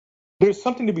there's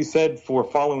something to be said for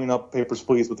following up Papers,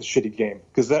 Please with a shitty game,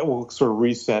 because that will sort of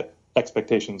reset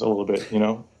expectations a little bit,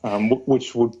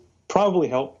 which would probably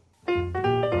help.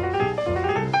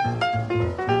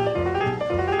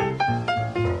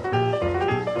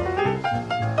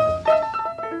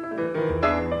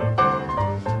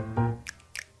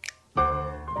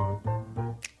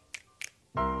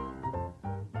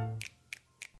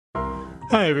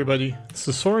 Hi everybody, this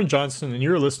is Soren Johnson and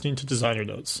you're listening to Designer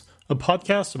Notes, a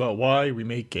podcast about why we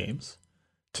make games.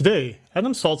 Today,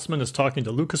 Adam Saltzman is talking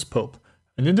to Lucas Pope,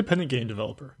 an independent game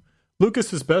developer.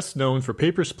 Lucas is best known for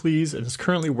Papers, Please and is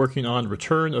currently working on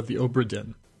Return of the Obra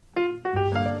Dinn.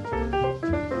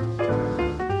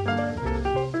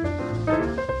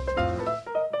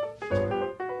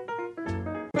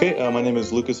 Okay, my name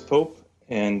is Lucas Pope,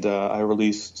 and I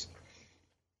released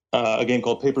a game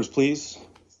called Papers, Please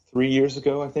 3 years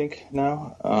ago, I think,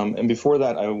 now. And before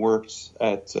that, I worked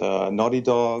at Naughty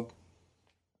Dog.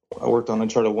 I worked on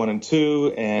Uncharted 1 and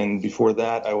 2, and before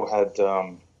that, I worked at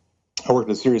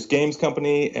a Serious Games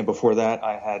company, and before that,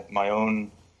 I had my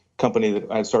own company that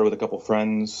I had started with a couple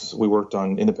friends. We worked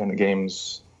on independent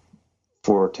games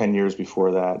for 10 years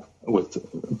before that with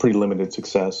pretty limited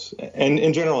success. And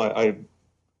in general, I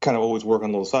kind of always work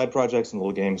on little side projects and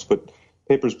little games, but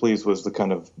Papers, Please was the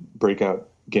kind of breakout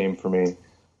game for me.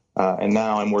 And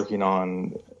now I'm working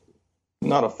on,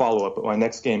 not a follow-up, but my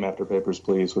next game after Papers,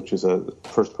 Please, which is a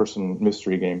first-person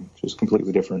mystery game, which is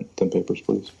completely different than Papers,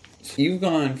 Please. So you've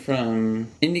gone from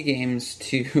indie games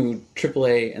to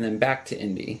AAA and then back to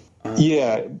indie.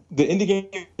 Yeah, the indie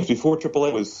games before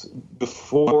AAA was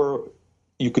before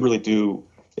you could really do...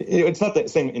 It's not the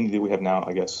same indie that we have now,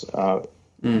 I guess.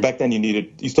 Back then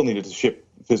you still needed to ship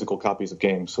physical copies of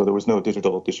games, so there was no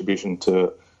digital distribution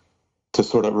to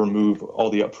sort of remove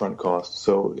all the upfront costs.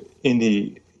 So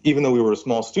even though we were a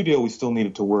small studio, we still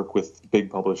needed to work with big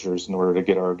publishers in order to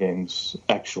get our games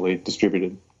actually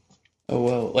distributed. Oh,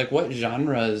 well, like what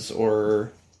genres,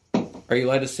 or are you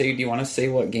allowed to say, do you want to say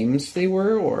what games they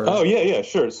were? Or? Oh, yeah,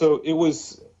 sure. So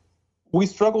we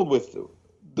struggled with,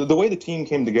 the way the team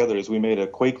came together is we made a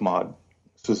Quake mod.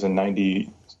 This was in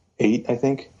 98, I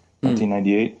think,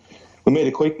 1998. We made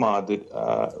a Quake mod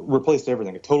that replaced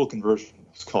everything, a total conversion,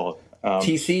 it's called.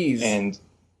 TCs. And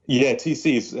yeah,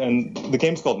 TCs. And the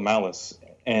game's called Malice.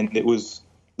 And it was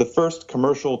the first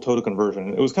commercial total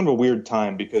conversion. It was kind of a weird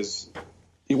time because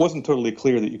it wasn't totally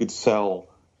clear that you could sell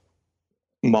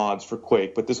mods for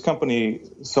Quake. But this company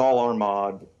saw our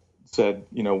mod, said,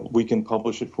 we can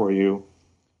publish it for you.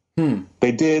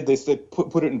 They did. They said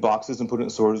put it in boxes and put it in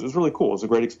stores. It was really cool. It was a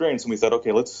great experience. And we said,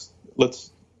 okay,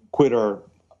 let's quit our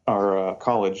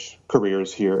college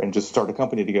careers here and just start a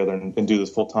company together and do this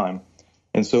full time.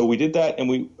 And so we did that,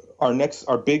 and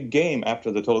our big game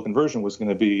after the total conversion was going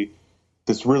to be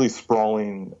this really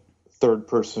sprawling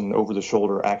third-person,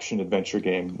 over-the-shoulder action-adventure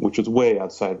game, which was way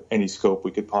outside any scope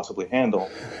we could possibly handle.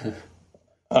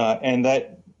 And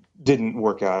that didn't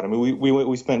work out. I mean,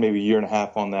 we spent maybe a year and a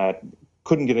half on that,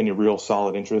 couldn't get any real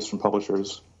solid interest from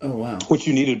publishers. Oh, wow. Which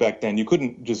you needed back then. You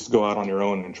couldn't just go out on your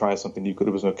own and try something.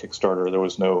 There was no Kickstarter. There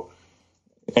was no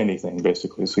anything,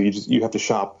 basically. So you have to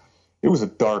shop. It was a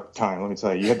dark time, let me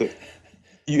tell you.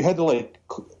 You had to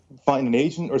find an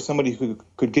agent or somebody who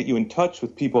could get you in touch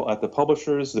with people at the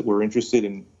publishers that were interested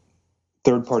in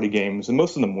third-party games, and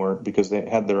most of them weren't because they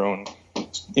had their own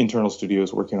internal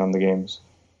studios working on the games.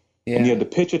 Yeah. And you had to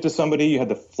pitch it to somebody. You had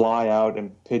to fly out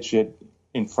and pitch it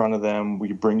in front of them.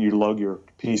 You lug your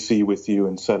PC with you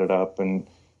and set it up, and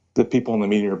the people in the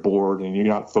meeting are bored and you're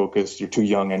not focused. You're too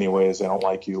young anyways. They don't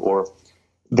like you, or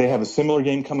they have a similar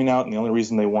game coming out, and the only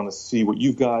reason they want to see what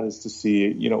you've got is to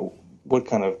see, what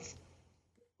kind of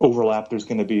overlap there's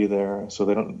going to be there. So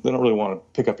they don't really want to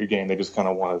pick up your game. They just kind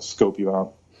of want to scope you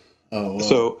out. Oh, wow.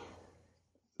 So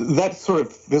that sort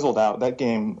of fizzled out. That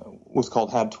game was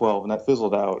called Hab 12, and that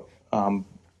fizzled out.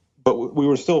 But we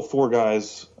were still four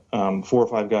or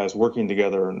five guys working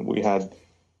together, and we had,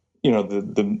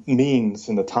 the means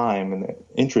and the time and the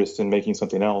interest in making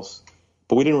something else.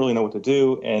 But we didn't really know what to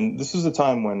do. And this is a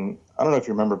time when, I don't know if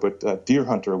you remember, but Deer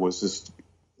Hunter was this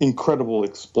incredible,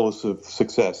 explosive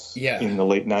success in the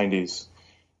late 90s.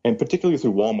 And particularly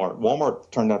through Walmart.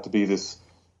 Walmart turned out to be this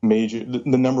the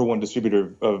number one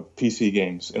distributor of PC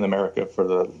games in America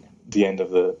for the end of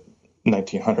the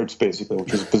 1900s, basically,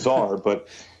 which is bizarre. But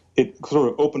it sort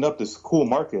of opened up this cool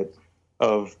market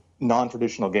of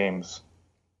non-traditional games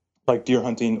like deer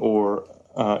hunting, or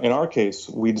in our case,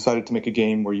 we decided to make a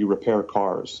game where you repair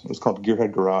cars. It was called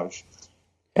Gearhead Garage.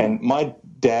 And my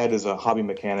dad is a hobby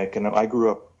mechanic, and I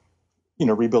grew up,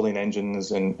 rebuilding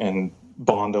engines and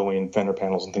bondoing fender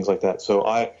panels and things like that. So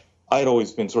I I'd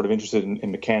always been sort of interested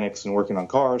in mechanics and working on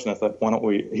cars, and I thought, why don't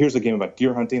we? Here's a game about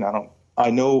deer hunting. I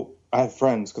know I have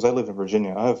friends because I live in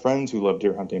Virginia. I have friends who love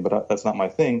deer hunting, but that's not my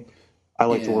thing. I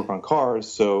like to work on cars,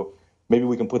 so maybe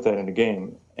we can put that in a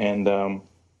game. And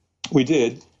we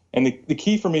did. And the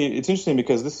key for me, it's interesting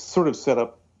because this sort of set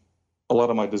up a lot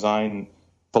of my design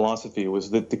philosophy,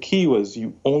 was that the key was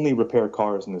you only repair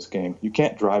cars in this game. You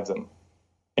can't drive them.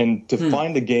 And to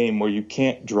find a game where you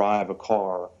can't drive a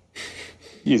car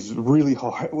is really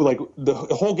hard. Like the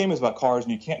whole game is about cars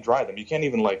and you can't drive them. You can't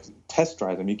even like test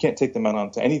drive them. You can't take them out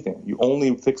onto anything. You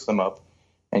only fix them up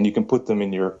and you can put them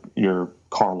in your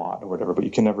car lot or whatever, but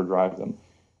you can never drive them.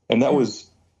 And that was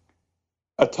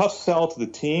a tough sell to the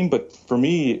team, but for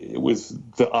me, it was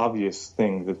the obvious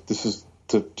thing that this is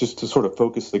to sort of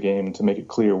focus the game and to make it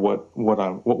clear what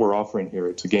we're offering here.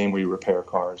 It's a game where you repair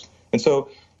cars. And so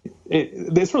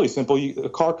it's really simple. A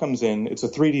car comes in, it's a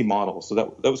 3D model. So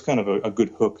that was kind of a good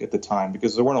hook at the time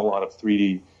because there weren't a lot of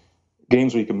 3D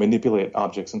games where you could manipulate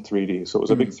objects in 3D. So it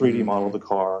was a big 3D model of the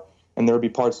car, and there would be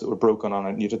parts that were broken on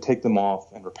it, and you had to take them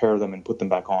off and repair them and put them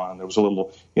back on. There was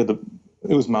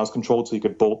it was mouse controlled, so you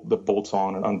could bolt the bolts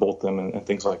on and unbolt them and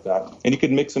things like that. And you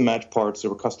could mix and match parts.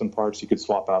 There were custom parts. You could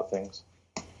swap out things.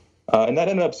 And that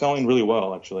ended up selling really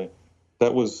well, actually.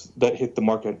 That hit the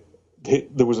market.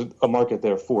 There was a market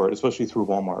there for it, especially through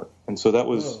Walmart. And so that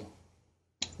was,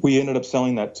 we ended up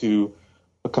selling that to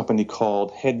a company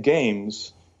called Head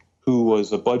Games, who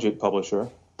was a budget publisher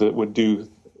that would do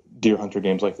Deer Hunter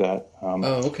games like that.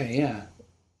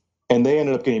 And they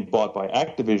ended up getting bought by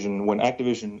Activision when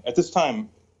Activision, at this time,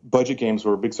 budget games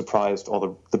were a big surprise to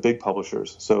all the big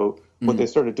publishers. So what they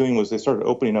started doing was they started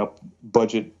opening up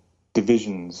budget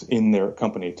divisions in their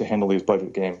company to handle these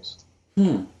budget games.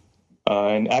 And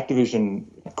Activision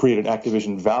created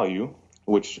Activision Value,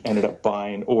 which ended up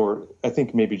buying, or I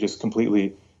think maybe just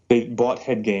completely, they bought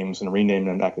Head Games and renamed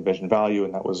them Activision Value,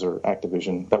 and that was their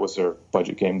Activision, that was their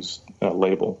budget games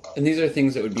label. And these are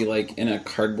things that would be like in a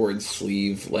cardboard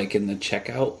sleeve, like in the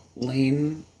checkout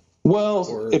lane?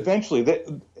 Well, eventually,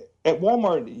 at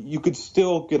Walmart, you could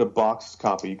still get a box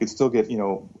copy. You could still get,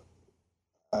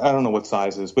 I don't know what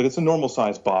size is, but it's a normal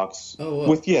size box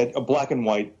with a black and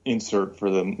white insert for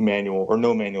the manual or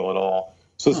no manual at all.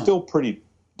 So it's still pretty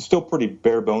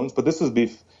bare bones. But this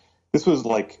was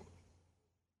like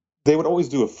they would always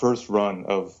do a first run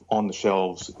of on the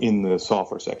shelves in the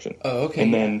software section. Oh, okay.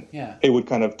 And then it would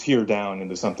kind of tear down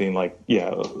into something like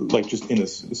just in a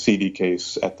CD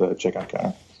case at the checkout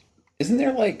counter. Isn't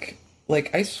there like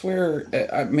I swear,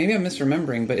 maybe I'm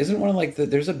misremembering, but isn't one of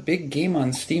there's a big game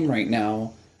on Steam right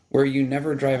now where you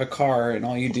never drive a car and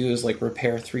all you do is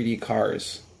repair 3D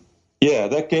cars? Yeah,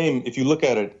 that game, if you look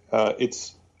at it,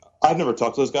 I've never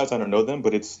talked to those guys, I don't know them,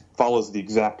 but it follows the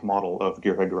exact model of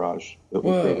Gearhead Garage that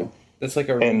we created. That's like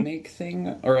a remake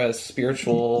thing or a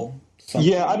spiritual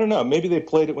something? Yeah, I don't know. Maybe they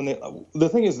played it when the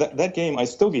thing is that game, I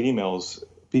still get emails,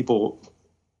 people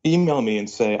email me and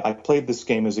say, I played this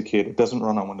game as a kid. It doesn't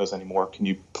run on Windows anymore. Can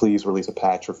you please release a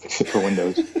patch or fix it for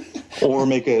Windows? Or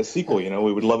make a sequel,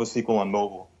 we would love a sequel on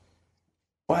mobile.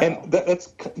 Wow. And that's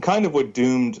kind of what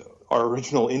doomed our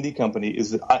original indie company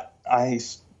is that I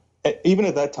even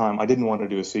at that time, I didn't want to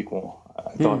do a sequel.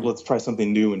 I thought, let's try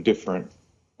something new and different.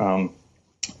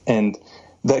 And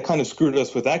that kind of screwed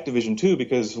us with Activision, too,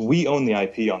 because we own the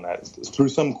IP on that. Through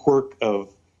some quirk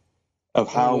of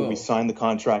how we signed the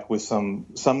contract with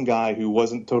some guy who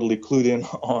wasn't totally clued in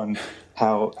on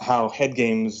how Head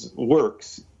Games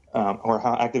works or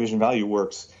how Activision Value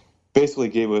works, basically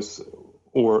gave us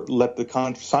or let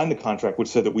sign the contract, which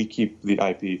said that we keep the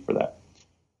IP for that.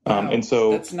 Wow. And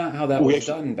so that's not how that was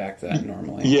done back then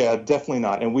normally. Yeah, definitely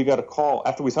not. And we got a call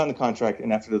after we signed the contract,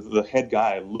 and after the head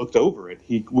guy looked over it,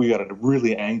 we got a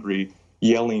really angry,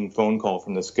 yelling phone call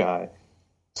from this guy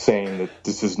saying that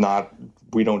this is not,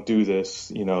 we don't do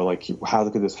this, how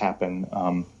could this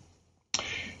happen?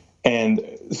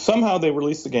 And somehow they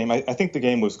released the game. I think the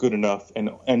game was good enough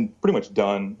and pretty much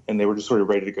done, and they were just sort of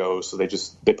ready to go. So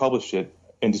they published it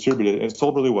and distributed it, and it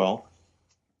sold really well.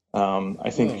 I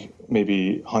think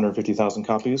maybe 150,000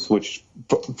 copies, which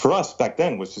for us back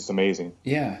then was just amazing.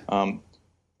 Yeah.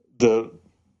 The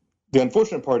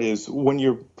unfortunate part is when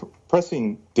you're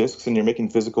pressing discs and you're making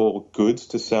physical goods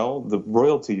to sell, the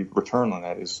royalty return on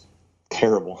that is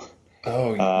terrible.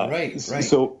 Oh, right.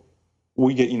 So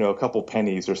we get, a couple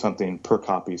pennies or something per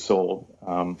copy sold.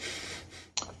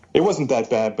 It wasn't that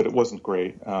bad, but it wasn't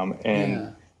great.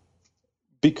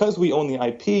 Because we own the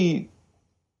IP,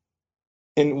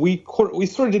 and we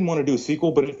sort of didn't want to do a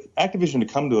sequel, but if Activision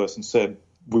had come to us and said,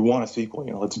 we want a sequel,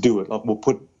 let's do it. We'll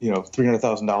put,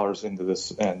 $300,000 into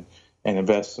this and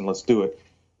invest, and let's do it.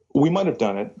 we might have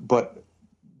done it, but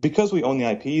because we own the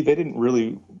IP, they didn't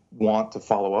really want to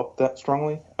follow up that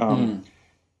strongly.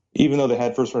 Even though they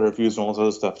had first right reviews and all this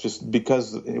other stuff, just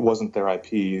because it wasn't their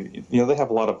IP, they have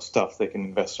a lot of stuff they can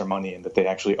invest their money in that they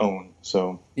actually own.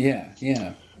 So yeah.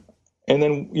 And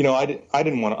then I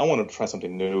wanted to try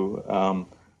something new.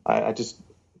 It's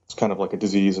kind of like a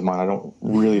disease of mine. I don't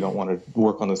want to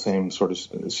work on the same sort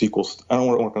of sequels. I don't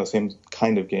want to work on the same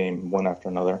kind of game one after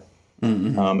another.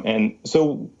 And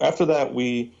so after that,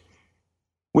 we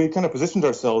kind of positioned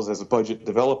ourselves as a budget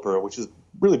developer, which is a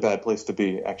really bad place to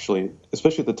be, actually,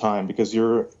 especially at the time, because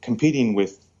you're competing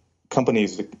with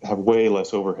companies that have way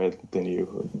less overhead than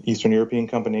you. Eastern European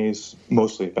companies,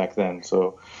 mostly back then.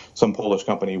 So some Polish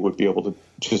company would be able to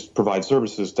just provide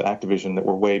services to Activision that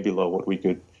were way below what we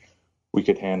could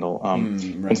handle. Right.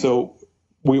 And so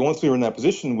once we were in that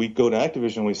position, we go to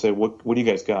Activision, we say, what do you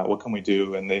guys got? What can we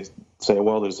do? And they say,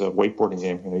 well, there's a wakeboarding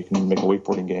game. You can make a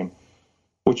wakeboarding game,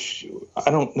 which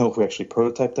I don't know if we actually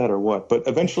prototyped that or what. But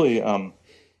eventually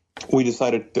we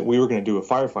decided that we were going to do a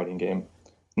firefighting game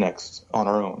next on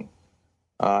our own.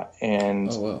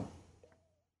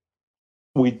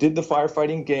 We did the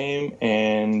firefighting game,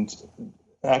 and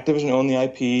Activision owned the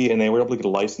IP, and they were able to get a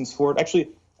license for it. Actually,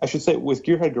 I should say with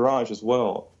Gearhead Garage as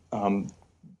well.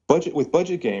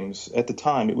 Budget games at the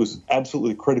time, it was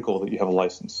absolutely critical that you have a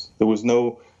license. There was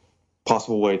no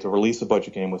possible way to release a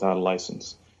budget game without a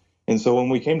license. And so when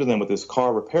we came to them with this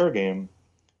car repair game,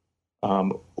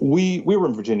 we were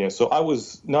in Virginia, so I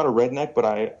was not a redneck, but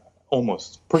I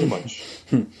almost pretty much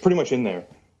in there,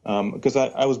 because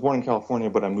I was born in California,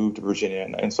 but I moved to Virginia,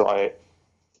 and so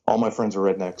all my friends are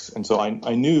rednecks, and so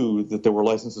I knew that there were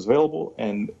licenses available,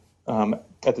 and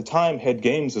at the time, Head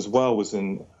Games as well was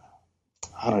in,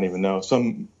 I don't even know,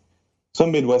 some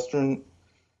Midwestern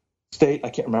state, I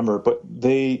can't remember, but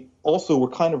they also were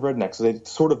kind of rednecks. So they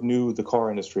sort of knew the car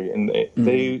industry, and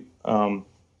they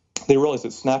realized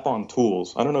that Snap-on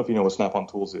Tools, I don't know if you know what Snap-on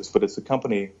Tools is, but it's a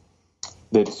company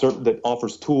that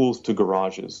offers tools to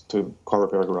garages, to car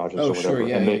repair garages or whatever. Sure,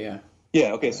 yeah.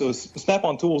 Yeah, okay, so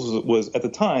Snap-on Tools was at the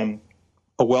time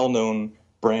a well-known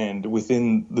brand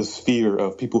within the sphere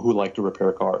of people who like to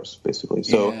repair cars, basically.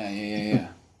 So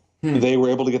they were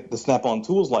able to get the Snap-on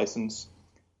Tools license.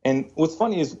 And what's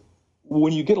funny is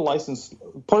when you get a license,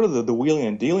 part of the wheeling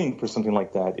and dealing for something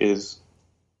like that is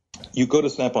you go to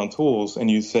Snap-on Tools and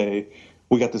you say,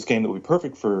 we got this game that would be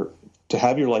perfect to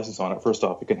have your license on it. First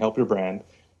off, it can help your brand.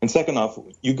 And second off,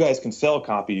 you guys can sell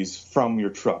copies from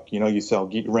your truck. You sell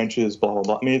wrenches, blah, blah,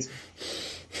 blah. I mean,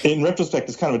 in retrospect,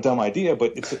 it's kind of a dumb idea,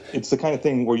 but it's the kind of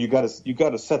thing where you got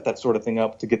to set that sort of thing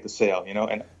up to get the sale,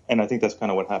 and I think that's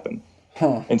kind of what happened.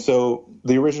 Huh. And so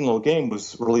the original game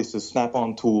was released as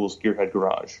Snap-on Tools Gearhead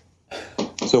Garage.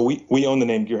 So we own the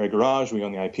name Gearhead Garage, we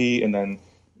own the IP, and then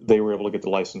they were able to get the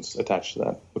license attached to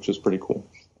that, which is pretty cool.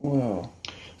 Wow.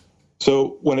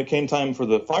 So when it came time for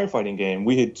the firefighting game,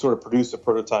 we had sort of produced a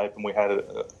prototype, and we had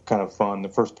a kind of fun, the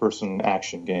first-person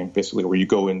action game, basically, where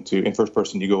in first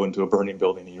person, you go into a burning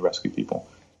building and you rescue people.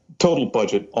 Total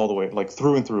budget all the way, like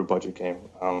through and through budget game.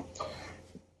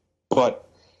 But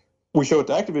we show it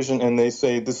to Activision, and they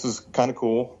say, this is kind of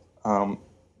cool.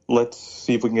 Let's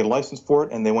see if we can get a license for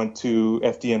it. And they went to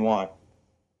FDNY,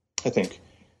 I think.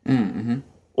 Mm-hmm.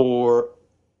 Or...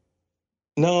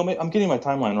 No, I'm getting my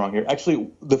timeline wrong here.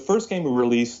 Actually, the first game we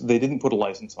released, they didn't put a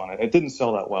license on it. It didn't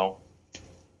sell that well.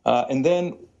 And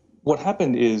then what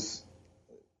happened is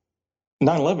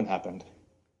 9/11 happened,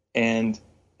 and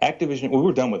Activision, we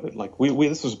were done with it. Like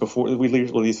this was before we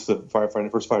released the first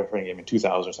firefighting game in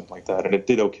 2000 or something like that, and it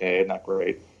did okay, not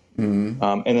great. Mm-hmm.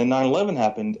 And then 9/11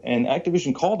 happened, and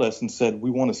Activision called us and said,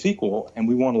 we want a sequel, and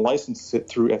we want to license it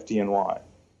through FDNY.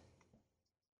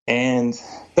 And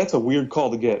that's a weird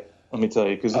call to get. Let me tell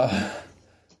you, because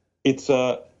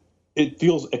it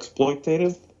feels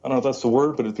exploitative. I don't know if that's the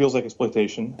word, but it feels like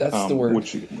exploitation. That's the word.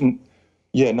 Which,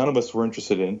 none of us were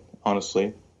interested in,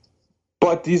 honestly.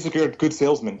 But these are good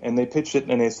salesmen, and they pitched it,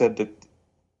 and they said that,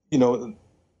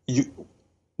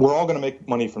 we're all going to make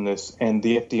money from this, and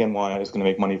the FDNY is going to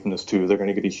make money from this too. They're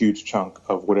going to get a huge chunk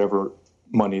of whatever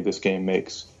money this game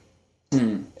makes.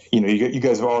 You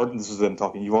guys have already, this is them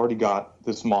talking, you've already got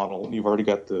this model, you've already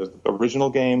got the original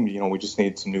game, we just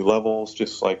need some new levels,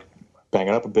 just like bang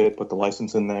it up a bit, put the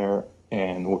license in there,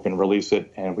 and we can release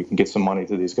it, and we can get some money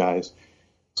to these guys,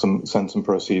 send some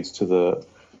proceeds to the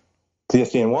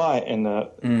FDNY, and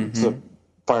it's the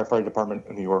firefighter department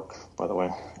in New York, by the way,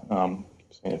 saying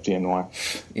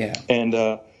FDNY. Yeah.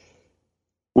 And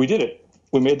we did it.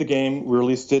 We made the game, we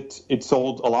released it, it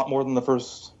sold a lot more than the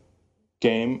first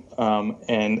game,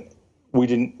 and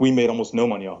we made almost no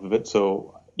money off of it,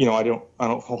 so I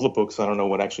don't follow the books. I don't know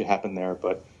what actually happened there,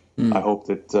 but I hope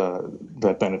that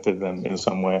that benefited them in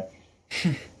some way.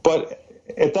 But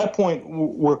at that point,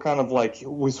 we're kind of like,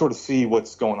 we sort of see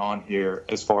what's going on here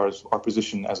as far as our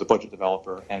position as a budget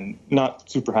developer, and not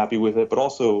super happy with it. But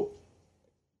also,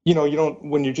 you don't,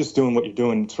 when you're just doing what you're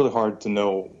doing, it's really hard to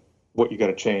know what you got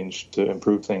to change to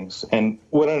improve things. And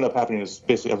what ended up happening is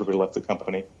basically everybody left the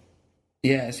company.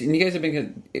 Yes, and you guys have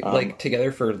been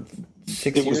together for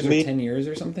 6 years or 10 years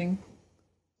or something?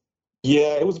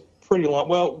 Yeah, it was pretty long.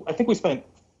 Well, I think we spent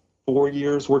 4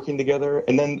 years working together.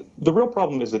 And then the real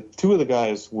problem is that two of the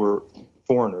guys were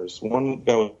foreigners. One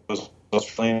guy was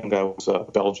Australian, one guy was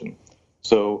Belgian.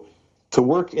 So to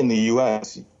work in the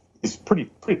U.S. is pretty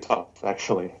tough,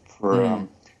 actually, for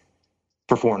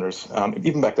foreigners.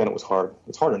 Even back then, it was hard.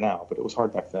 It's harder now, but it was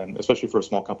hard back then, especially for a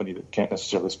small company that can't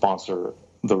necessarily sponsor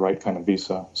the right kind of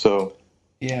visa. So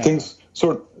things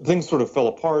sort of fell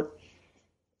apart,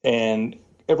 and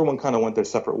everyone kind of went their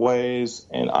separate ways.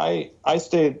 And I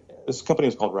stayed. This company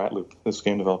was called Ratloop, this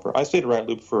game developer. I stayed at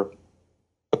Ratloop for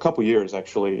a couple years,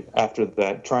 actually, after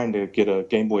that, trying to get a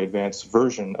Game Boy Advance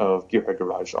version of Gearhead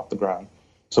Garage off the ground.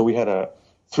 So we had a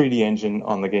 3D engine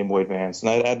on the Game Boy Advance, and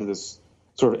I added this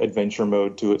sort of adventure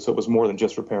mode to it, so it was more than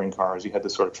just repairing cars. You had to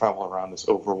sort of travel around this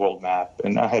overworld map,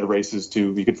 and I had races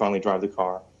too. You could finally drive the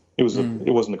car. It wasn't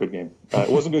a good game. It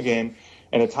wasn't a good game,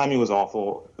 and the timing was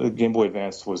awful. The Game Boy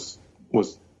Advance was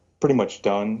pretty much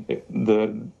done.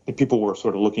 The people were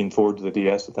sort of looking forward to the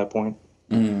DS at that point.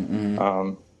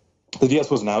 The DS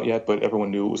wasn't out yet, but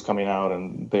everyone knew it was coming out,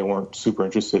 and they weren't super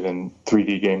interested in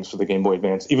 3D games for the Game Boy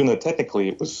Advance, even though technically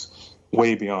it was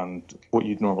way beyond what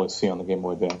you'd normally see on the Game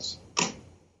Boy Advance.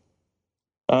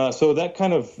 So that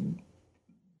kind of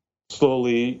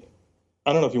slowly,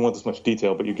 I don't know if you want this much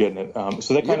detail, but you're getting it.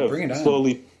 So that kind of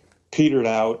slowly petered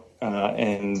out,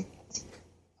 and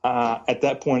at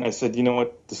that point I said, you know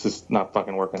what, this is not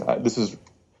fucking working. There's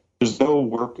no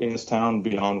work in this town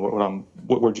beyond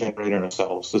what we're generating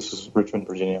ourselves. This is Richmond,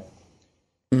 Virginia.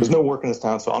 There's no work in this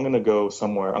town, so I'm going to go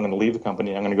somewhere. I'm going to leave the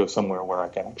company. I'm going to go somewhere where I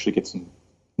can actually get some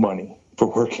money for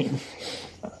working.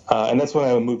 And that's when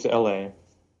I moved to LA.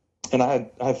 And I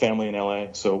had family in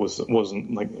LA, so it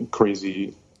wasn't like a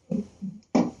crazy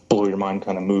blow your mind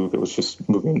kind of move. It was just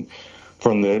moving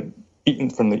from the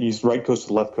east right coast to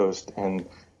the left coast and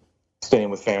staying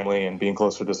with family and being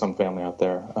closer to some family out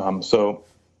there. So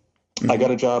I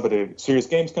got a job at a serious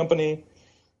games company.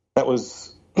 That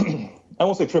was I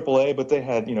won't say AAA, but they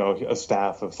had a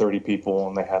staff of 30 people,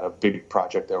 and they had a big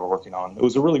project they were working on. It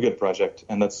was a really good project,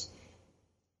 and I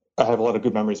have a lot of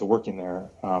good memories of working there.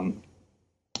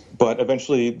 But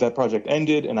eventually that project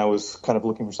ended, and I was kind of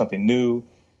looking for something new,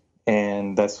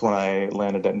 and that's when I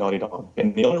landed at Naughty Dog.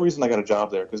 And the only reason I got a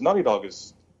job there, because Naughty Dog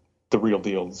is the real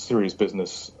deal, the serious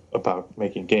business about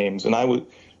making games, and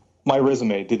my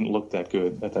resume didn't look that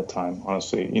good at that time,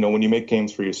 honestly. When you make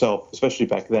games for yourself, especially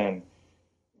back then,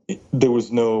 there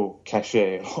was no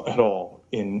cachet at all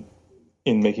in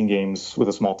making games with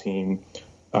a small team,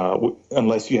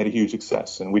 unless you had a huge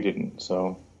success, and we didn't.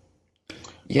 So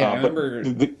yeah, I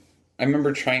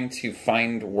remember trying to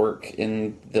find work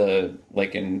in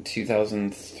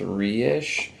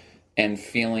 2003-ish, and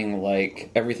feeling like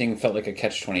everything felt like a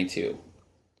catch-22.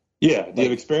 Yeah, do you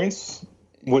have experience?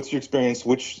 What's your experience?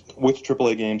 Which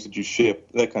AAA games did you ship?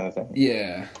 That kind of thing.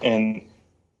 Yeah, and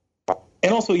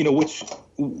also,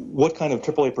 what kind of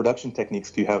AAA production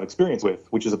techniques do you have experience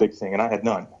with? Which is a big thing, and I had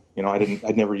none.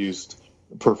 I'd never used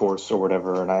Perforce or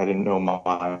whatever, and I didn't know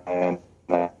Maya, and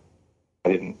I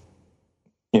didn't,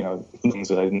 things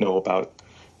that I didn't know about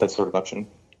that sort of production.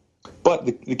 But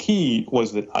the key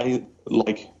was that I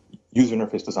like user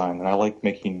interface design, and I like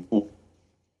making cool.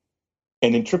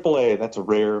 And in AAA, that's a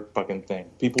rare fucking thing.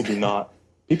 People in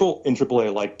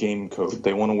AAA like game code.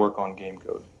 They want to work on game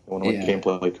code. They want to work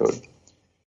gameplay code.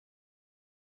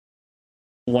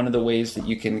 One of the ways that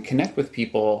you can connect with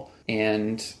people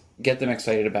and get them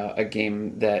excited about a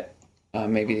game that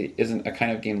maybe isn't a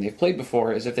kind of game they've played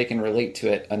before is if they can relate to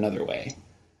it another way.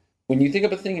 When you think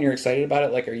of a thing and you're excited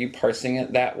about it, are you parsing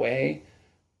it that way?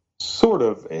 Sort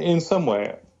of, in some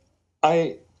way.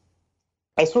 I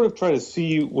sort of try to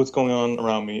see what's going on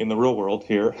around me in the real world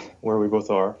here, where we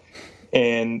both are,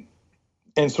 and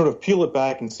sort of peel it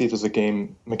back and see if there's a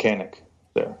game mechanic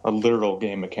there, a literal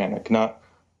game mechanic, not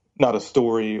a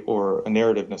story or a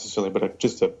narrative necessarily, but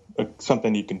just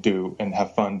something you can do and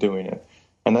have fun doing it.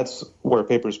 And that's where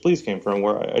Papers, Please came from,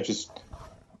 where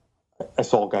I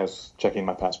saw guys checking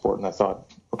my passport, and I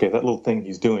thought, okay, that little thing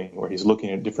he's doing where he's looking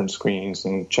at different screens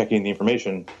and checking the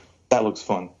information, that looks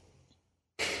fun.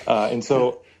 And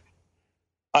so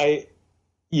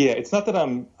Yeah, it's not that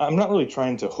I'm not really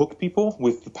trying to hook people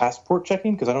with the passport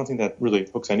checking because I don't think that really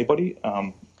hooks anybody.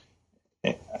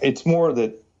 It's more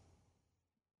that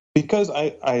because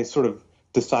I sort of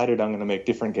decided I'm going to make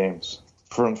different games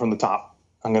from the top.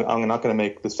 I'm not going to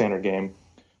make the standard game.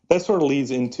 That sort of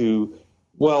leads into,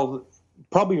 well,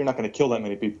 probably you're not going to kill that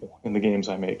many people in the games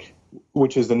I make,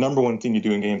 which is the number one thing you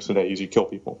do in games today is you kill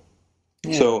people.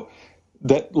 Yeah. So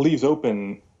that leaves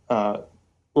open,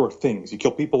 or things. You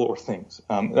kill people or things.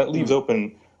 That leaves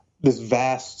open this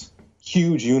vast,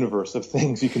 huge universe of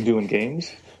things you can do in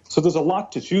games. So there's a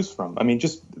lot to choose from. I mean,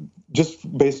 just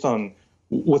based on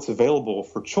what's available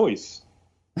for choice,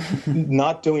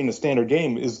 not doing a standard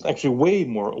game is actually way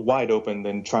more wide open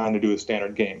than trying to do a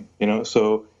standard game, you know?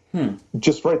 So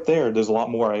just right there's a lot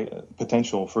more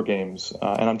potential for games.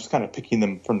 And I'm just kind of picking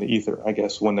them from the ether, I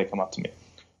guess, when they come up to me.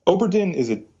 Oberdin is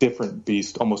a different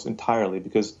beast almost entirely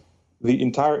because the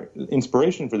entire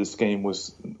inspiration for this game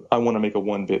was I want to make a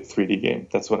 1-bit 3D game.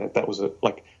 That's what that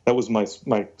was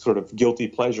my sort of guilty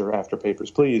pleasure after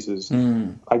Papers, Please.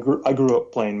 I grew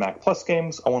up playing Mac Plus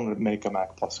games. I wanted to make a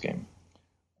Mac Plus game,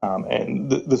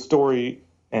 and the story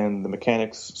and the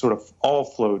mechanics sort of all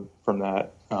flowed from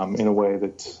that in a way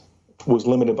that was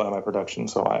limited by my production.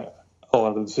 So a lot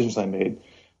of the decisions I made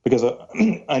because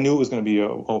I knew it was going to be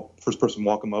a first-person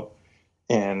walk-em-up,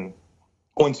 and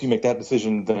once you make that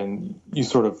decision, then you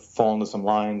sort of fall into some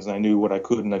lines, and I knew what I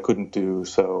could and I couldn't do.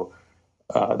 So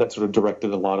that sort of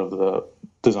directed a lot of the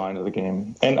design of the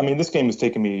game. And I mean, this game has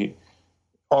taken me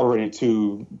already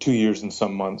 2 years and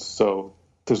some months. So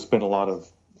there's been a lot of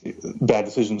bad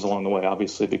decisions along the way,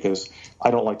 obviously, because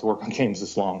I don't like to work on games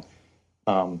this long.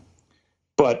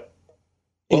 But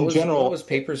in general, what was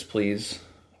Papers, Please?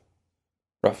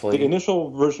 Roughly, the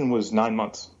initial version was 9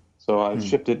 months. So I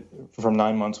shipped it from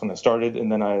 9 months when I started,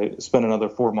 and then I spent another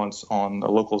 4 months on the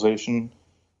localization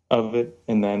of it,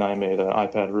 and then I made an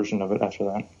iPad version of it after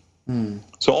that.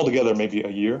 So altogether, maybe a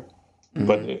year,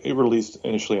 but it released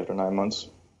initially after 9 months.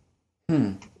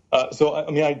 So,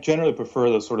 I mean, I generally prefer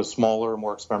those sort of smaller,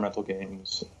 more experimental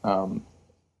games.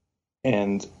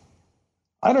 And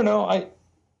I don't know, I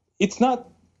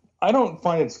don't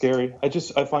find it scary. I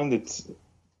find it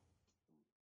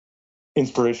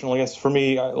inspirational, I guess. For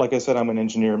me, like I said, I'm an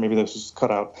engineer. Maybe this was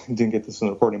cut out. Didn't get this in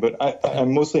the recording, but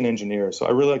I'm mostly an engineer, so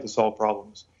I really like to solve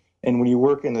problems. And when you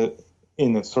work in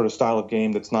the sort of style of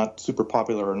game that's not super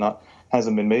popular or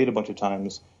hasn't been made a bunch of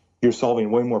times, you're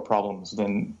solving way more problems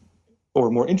or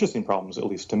more interesting problems, at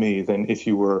least to me, than if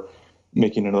you were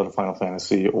making another Final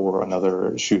Fantasy or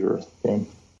another shooter game.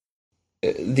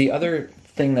 The other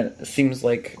thing that seems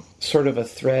like sort of a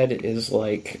thread is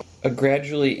like a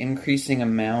gradually increasing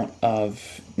amount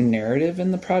of narrative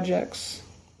in the projects,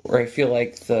 where I feel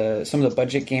like some of the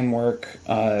budget game work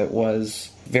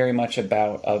was very much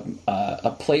about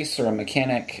a place or a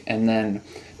mechanic, and then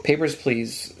Papers,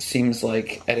 Please seems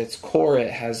like at its core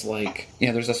it has like, you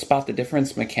know, there's a spot the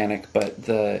difference mechanic, but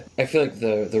I feel like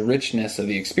the richness of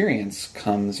the experience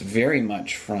comes very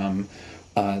much from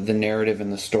the narrative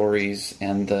and the stories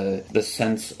and the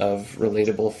sense of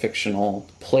relatable fictional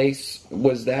place.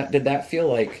 Did that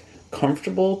feel like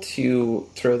comfortable to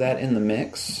throw that in the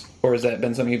mix, or has that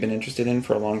been something you've been interested in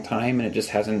for a long time and it just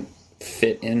hasn't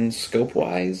fit in scope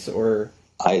wise? Or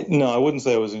no, I wouldn't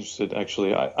say I was interested.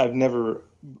 Actually, I've never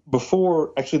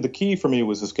before. Actually, the key for me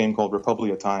was this game called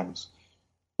Republia Times,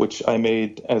 which I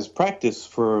made as practice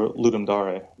for Ludum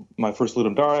Dare. My first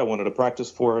Ludum Dare, I wanted to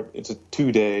practice for it. It's a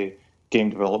 2-day game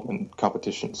development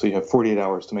competition, so you have 48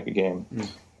 hours to make a game.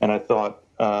 And I thought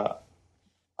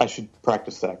I should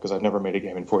practice that because I've never made a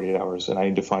game in 48 hours, and I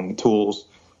need to find the tools.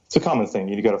 It's a common thing.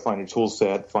 You got to find your tool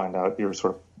set, find out your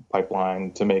sort of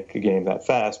pipeline to make a game that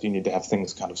fast. You need to have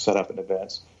things kind of set up in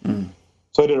advance.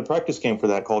 So I did a practice game for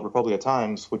that called Republia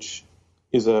Times, which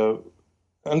is a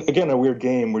weird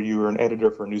game where you are an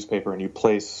editor for a newspaper and you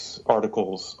place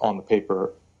articles on the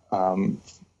paper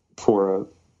for a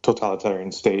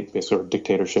totalitarian state, based sort of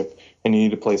dictatorship, and you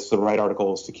need to place the right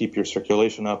articles to keep your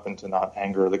circulation up and to not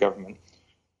anger the government,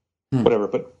 whatever.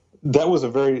 But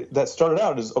that started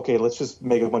out as, okay, let's just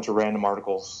make a bunch of random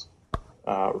articles,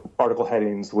 article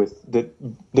headings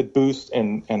that boost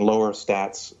and lower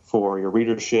stats for your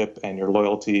readership and your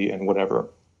loyalty and whatever.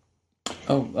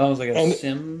 Oh, that was like a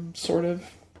sim sort of?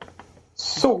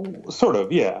 So, sort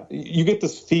of, yeah. You get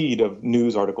this feed of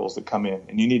news articles that come in,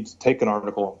 and you need to take an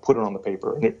article and put it on the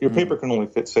paper. And your paper can only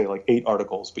fit, say, like 8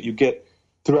 articles, but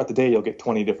throughout the day, you'll get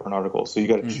 20 different articles. So you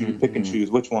got to pick and choose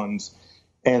which ones.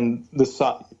 And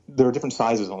there are different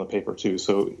sizes on the paper, too.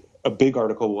 So a big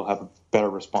article will have a better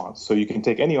response. So you can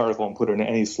take any article and put it in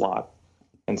any slot.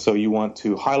 And so you want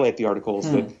to highlight the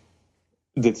articles that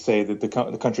that say that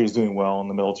the country is doing well and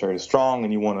the military is strong,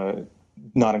 and you want to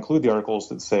not include the articles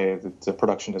that say that the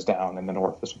production is down in the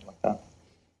North or something like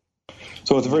that.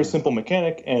 So it's a very simple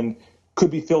mechanic and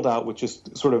could be filled out with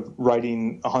just sort of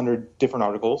writing 100 different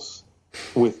articles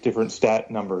with different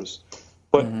stat numbers.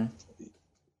 But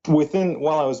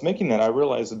while I was making that, I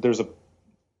realized that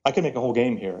I can make a whole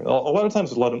game here. A lot of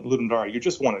times with Ludum Dare, you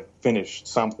just want to finish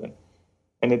something.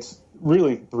 And it's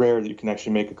really rare that you can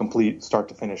actually make a complete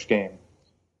start-to-finish game.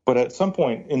 But at some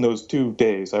point in those 2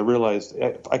 days, I realized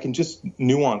I can just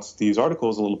nuance these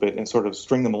articles a little bit and sort of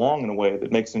string them along in a way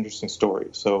that makes an interesting story.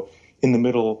 So in the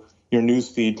middle, your news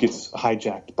feed gets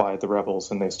hijacked by the rebels,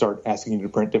 and they start asking you to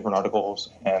print different articles,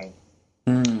 and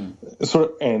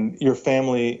and your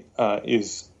family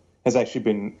has actually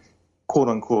been, quote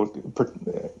unquote,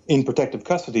 in protective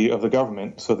custody of the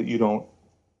government, so that you don't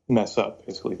mess up.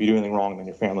 Basically, if you do anything wrong, then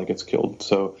your family gets killed.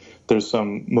 So there's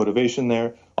some motivation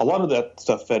there. A lot of that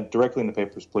stuff fed directly into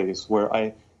Papers, Please, where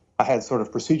I had sort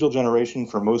of procedural generation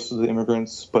for most of the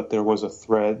immigrants, but there was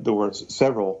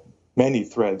many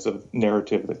threads of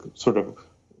narrative that sort of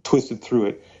twisted through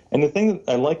it. And the thing that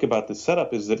I like about this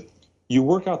setup is that you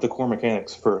work out the core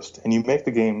mechanics first, and you make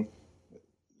the game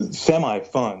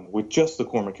semi-fun with just the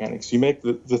core mechanics. You make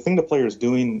the thing the player is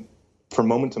doing from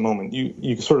moment to moment,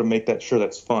 you sort of make that sure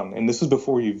that's fun. And this is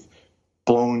before you've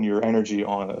blown your energy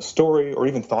on a story or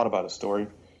even thought about a story.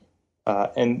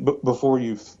 And before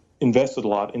you've invested a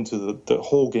lot into the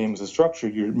whole game as a structure,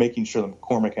 you're making sure the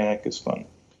core mechanic is fun.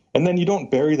 And then you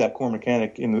don't bury that core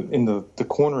mechanic in the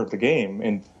corner of the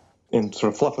game and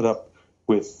sort of fluff it up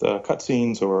with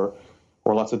cutscenes or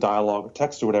lots of dialogue or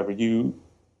text or whatever.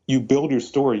 You build your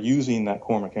story using that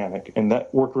core mechanic, and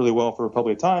that worked really well for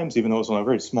Republic of Times, even though it was on a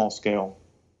very small scale.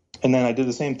 And then I did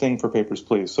the same thing for Papers,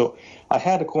 Please. So I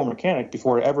had a core mechanic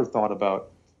before I ever thought about,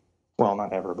 well,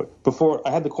 not ever, but before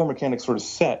I had the core mechanic sort of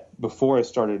set before I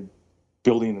started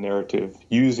building the narrative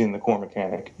using the core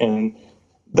mechanic. And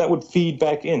that would feed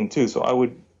back in too. So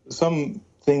something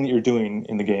that you're doing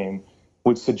in the game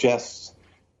would suggest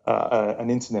an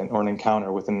incident or an encounter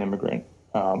with an immigrant.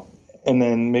 And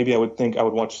then maybe I would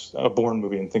watch a Bourne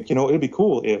movie and think, it'd be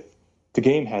cool if the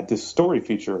game had this story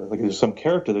feature. Like there's some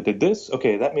character that did this.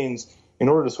 Okay, that means in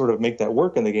order to sort of make that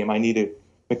work in the game, I need a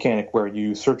mechanic where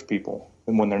you search people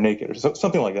and when they're naked or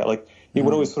something like that. Like it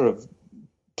would always sort of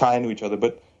tie into each other.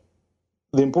 But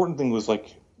the important thing was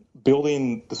like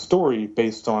building the story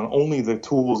based on only the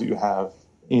tools that you have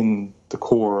in the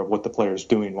core of what the player is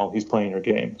doing while he's playing your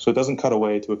game. So it doesn't cut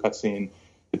away to a cutscene.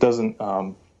 It doesn't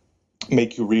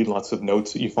make you read lots of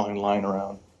notes that you find lying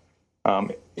around.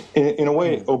 In a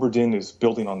way, Obra Dinn is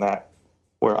building on that,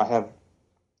 where I have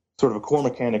sort of a core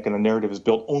mechanic and the narrative is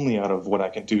built only out of what I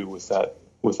can do with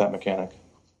that mechanic.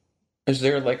 Is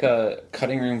there like a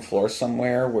cutting room floor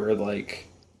somewhere where like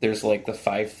there's like the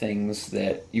 5 things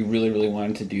that you really, really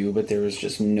wanted to do, but there was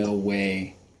just no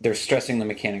way? They're stressing the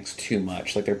mechanics too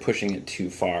much, like they're pushing it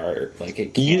too far, like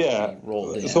it can't be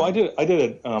rolled in. So I did a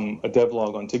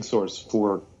devlog on TigSource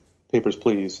for Papers,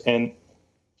 Please, and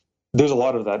there's a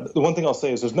lot of that. The one thing I'll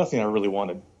say is there's nothing I really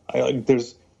wanted. I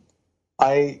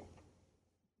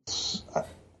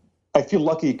feel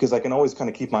lucky because I can always kind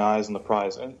of keep my eyes on the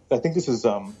prize, and I think this is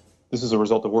a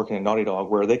result of working at Naughty Dog,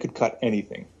 where they could cut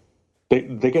anything.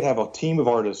 They could have a team of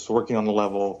artists working on the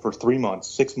level for 3 months,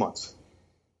 6 months,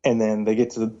 and then they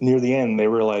get to near the end, they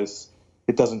realize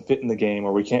it doesn't fit in the game,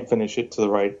 or we can't finish it to the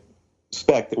right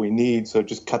spec that we need, so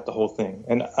just cut the whole thing.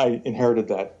 And I inherited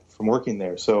that from working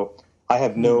there, so I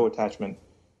have no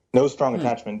strong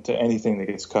attachment to anything that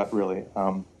gets cut, really,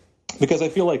 because I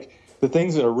feel like the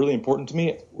things that are really important to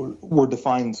me were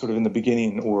defined sort of in the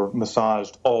beginning or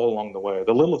massaged all along the way.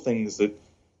 The little things that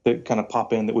kind of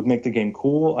pop in that would make the game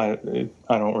cool, I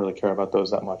don't really care about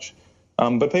those that much.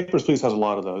 But Papers, Please has a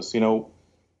lot of those. You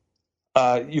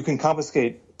can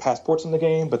confiscate passports in the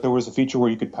game, but there was a feature where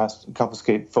you could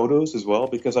confiscate photos as well,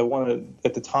 because I wanted,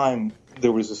 at the time,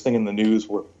 there was this thing in the news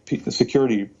where the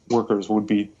security workers would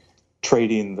be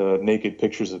trading the naked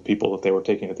pictures of people that they were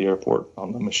taking at the airport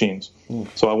on the machines.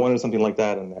 So I wanted something like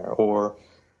that in there. Or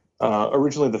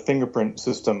originally the fingerprint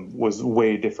system was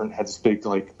way different, had this big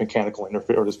like mechanical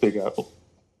interface, or this big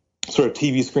sort of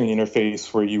TV screen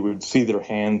interface where you would see their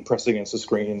hand press against the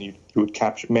screen, and you would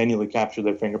manually capture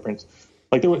their fingerprints.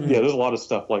 Like there's a lot of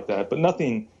stuff like that, but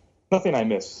nothing I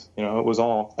miss. It was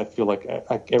all, I feel like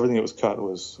everything that was cut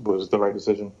was the right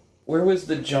decision. Where was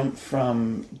the jump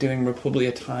from doing Republic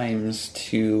of Times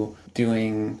to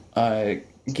doing a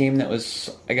game that was,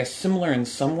 I guess, similar in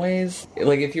some ways?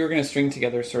 Like, if you were going to string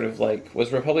together sort of like, was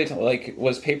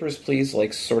Papers, Please,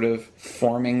 like, sort of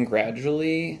forming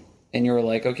gradually and you were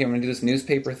like, okay, I'm going to do this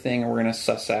newspaper thing, and we're going to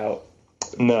suss out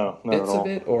No, not bits at all. of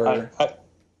it, or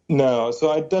No,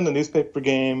 so I'd done the newspaper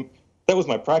game. That was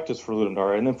my practice for Ludum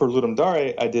Dare. And then for Ludum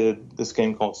Dare, I did this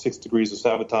game called 6 Degrees of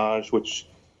Sabotage, which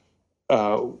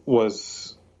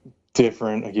was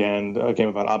different, again, a game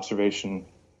about observation.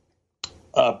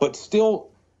 But still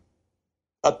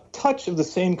a touch of the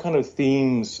same kind of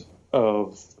themes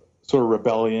of sort of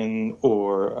rebellion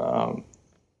or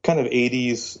kind of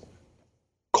 80s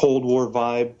Cold War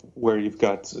vibe where you've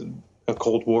got a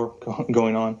Cold War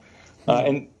going on.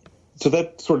 And so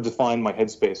that sort of defined my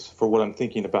headspace for what I'm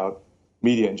thinking about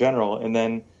media in general. And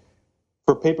then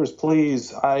for Papers,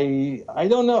 Please, I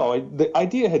don't know. The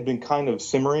idea had been kind of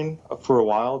simmering for a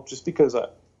while just because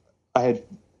I had,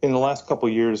 in the last couple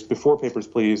of years before Papers,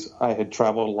 Please, I had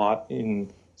traveled a lot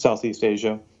in Southeast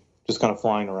Asia, just kind of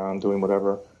flying around, doing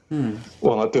whatever.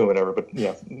 Well, not doing whatever, but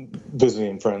yeah,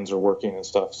 visiting friends or working and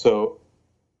stuff. So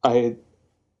in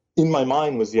my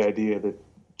mind was the idea that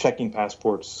checking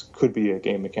passports could be a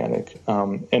game mechanic.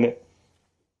 And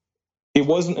it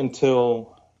wasn't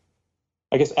until,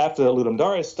 I guess, after the Ludum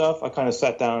Dare stuff, I kind of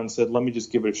sat down and said, let me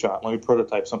just give it a shot. Let me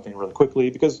prototype something really quickly,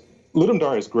 because Ludum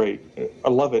Dare is great. I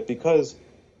love it because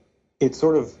it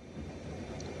sort of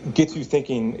gets you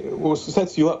thinking, it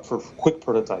sets you up for quick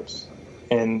prototypes.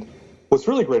 And what's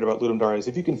really great about Ludum Dare is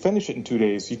if you can finish it in 2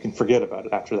 days, you can forget about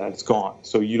it after that. It's gone.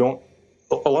 So you don't,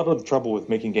 a lot of the trouble with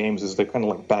making games is they're kind of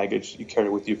like baggage you carry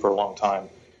with you for a long time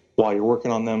while you're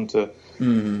working on them to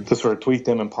sort of tweak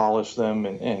them and polish them,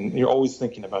 and you're always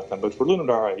thinking about them. But for Ludum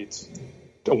Dare, it's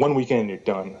one weekend and you're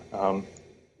done.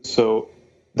 So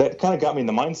that kind of got me in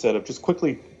the mindset of just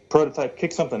quickly prototype,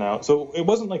 kick something out. So it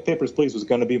wasn't like Papers, Please was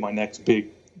going to be my next big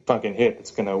fucking hit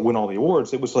that's going to win all the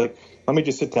awards. It was like, let me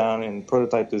just sit down and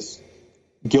prototype this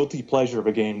guilty pleasure of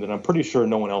a game that I'm pretty sure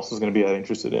no one else is going to be that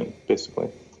interested in,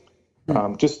 basically.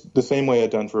 Just the same way I'd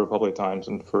done for Republic Times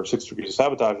and for 6 Degrees of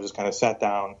Sabotage, I just kind of sat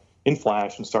down in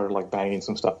Flash and started like banging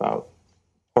some stuff out,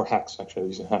 or Hex, actually,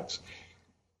 using Hex.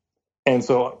 And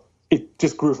so it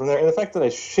just grew from there. And the fact that I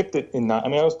shipped it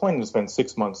I was planning to spend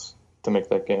 6 months to make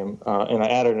that game, and I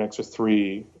added an extra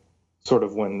 3 sort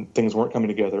of when things weren't coming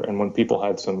together and when people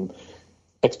had some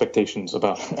expectations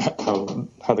about how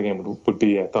the game would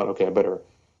be. I thought, okay, I better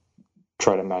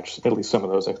try to match at least some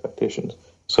of those expectations.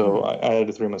 So I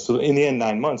added 3 months. So in the end,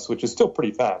 9 months, which is still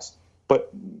pretty fast,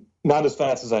 but not as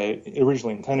fast as I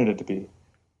originally intended it to be.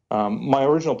 My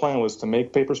original plan was to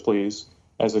make Papers, Please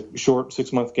as a short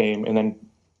 6-month game and then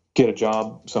get a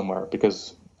job somewhere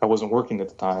because I wasn't working at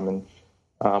the time. And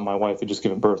my wife had just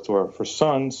given birth to our first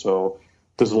son, so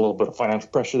there's a little bit of financial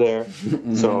pressure there.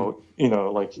 So,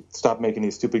 like, stop making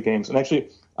these stupid games. And actually,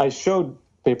 I showed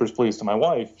Papers, Please to my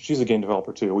wife. She's a game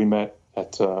developer, too. We met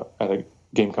at a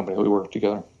game company that we worked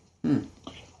together.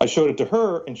 I showed it to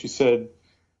her, and she said,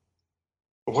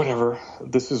 whatever,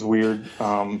 this is weird,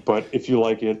 but if you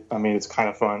like it, I mean, it's kind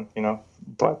of fun,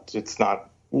 but it's not,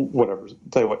 whatever.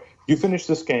 Tell you what, you finish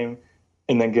this game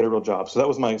and then get a real job. So that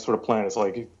was my sort of plan. It's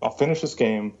like, I'll finish this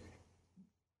game,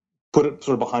 put it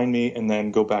sort of behind me, and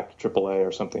then go back to AAA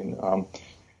or something.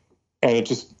 And it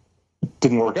just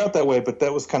didn't work out that way, but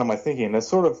that was kind of my thinking. That's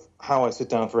sort of how I sit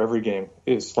down for every game,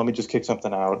 is let me just kick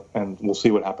something out and we'll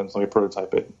see what happens. Let me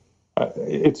prototype it.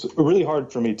 It's really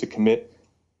hard for me to commit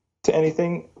to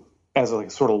anything as a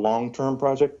sort of long-term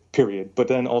project, period. But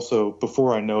then also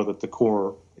before I know that the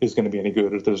core is going to be any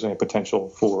good, if there's any potential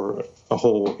for a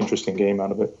whole interesting game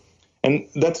out of it. And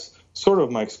that's sort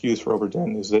of my excuse for Obra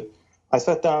Dinn, is that I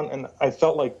sat down and I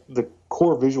felt like the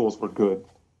core visuals were good.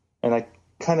 And I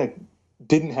kind of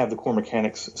didn't have the core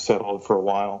mechanics settled for a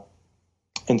while.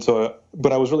 And so,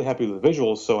 but I was really happy with the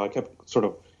visuals, so I kept sort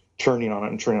of churning on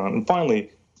it and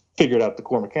finally figured out the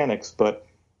core mechanics. But,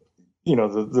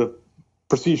 the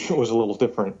procedure was a little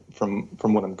different from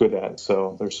what I'm good at.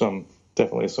 So there's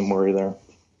definitely some worry there.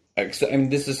 I mean,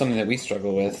 this is something that we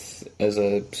struggle with as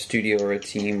a studio or a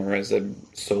team or as a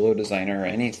solo designer or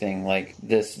anything. Like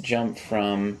this jump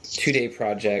from 2-day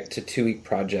project to 2-week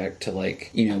project to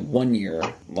 1 year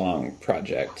long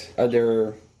project. Are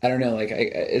there, I don't know,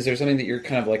 is there something that you're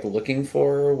kind of like looking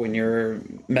for when you're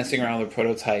messing around with a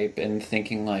prototype and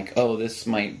thinking like, oh, this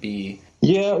might be...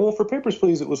 Yeah, well, for Papers,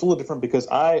 Please, it was a little different because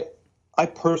I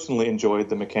personally enjoyed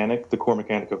the core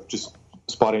mechanic of just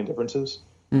spotting differences.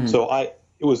 So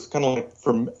it was kind of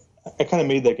like I kind of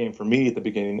made that game for me at the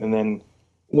beginning, and then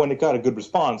when it got a good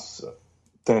response,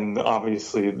 then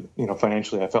obviously,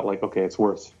 financially, I felt like, okay, it's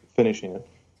worth finishing it.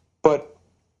 But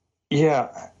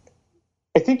yeah,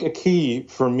 I think a key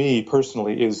for me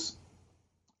personally is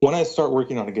when I start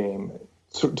working on a game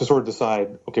to sort of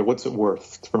decide, okay, what's it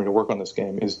worth for me to work on this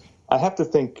game, is I have to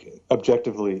think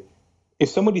objectively, if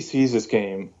somebody sees this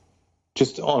game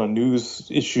just on a news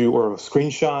issue or a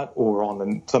screenshot or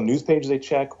on some news page they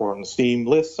check or on the Steam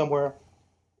list somewhere,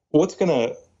 what's going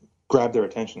to grab their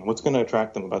attention? What's going to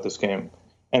attract them about this game?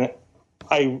 And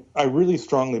I really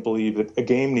strongly believe that a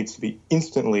game needs to be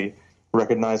instantly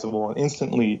recognizable and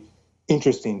instantly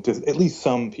interesting to at least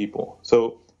some people.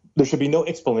 So there should be no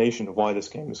explanation of why this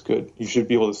game is good. You should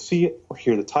be able to see it or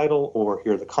hear the title or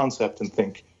hear the concept and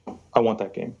think, I want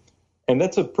that game. And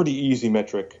that's a pretty easy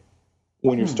metric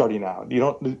when you're starting out. You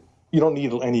don't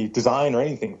need any design or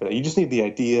anything for that. You just need the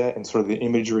idea and sort of the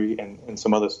imagery and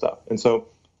some other stuff. And so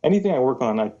anything I work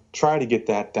on, I try to get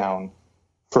that down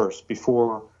first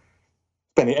before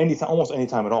spending almost any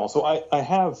time at all. So I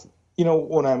have,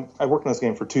 when I worked on this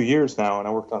game for 2 years now, and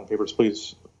I worked on Papers,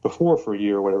 Please before for a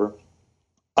year or whatever,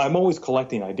 I'm always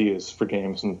collecting ideas for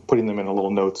games and putting them in a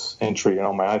little notes entry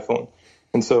on my iPhone.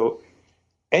 And so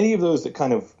any of those that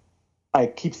kind of I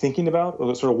keep thinking about or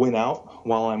that sort of win out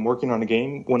while I'm working on a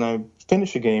game, when I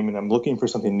finish a game and I'm looking for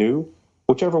something new,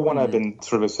 whichever one I've been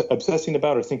sort of obsessing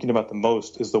about or thinking about the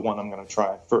most is the one I'm going to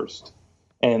try first.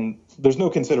 And there's no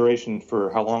consideration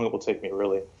for how long it will take me,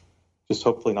 really. Just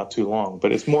hopefully not too long.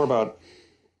 But it's more about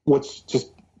what's just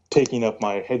taking up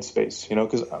my headspace,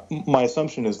 because my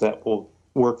assumption is that will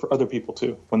work for other people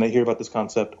too. When they hear about this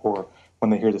concept or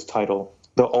when they hear this title,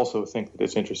 they'll also think that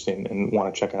it's interesting and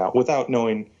want to check it out without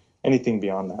knowing anything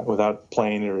beyond that, without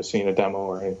playing it or seeing a demo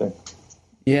or anything.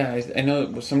 Yeah, I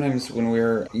know sometimes when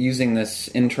we're using this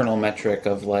internal metric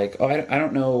of like, I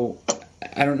don't know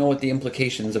what the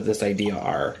implications of this idea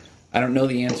are. I don't know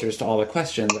the answers to all the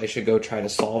questions. I should go try to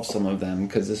solve some of them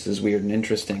because this is weird and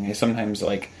interesting. I sometimes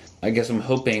I guess I'm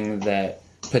hoping that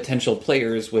potential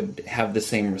players would have the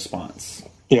same response.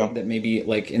 Yeah. That maybe,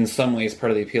 in some ways, part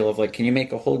of the appeal of, can you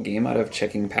make a whole game out of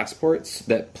checking passports?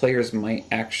 That players might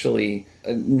actually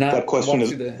not... That question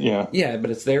is... Yeah,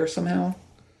 but it's there somehow.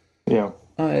 Yeah.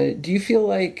 Do you feel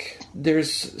like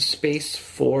there's space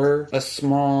for a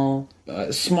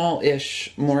small-ish,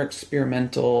 more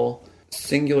experimental,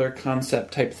 singular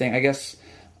concept type thing? I guess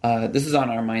this is on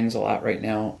our minds a lot right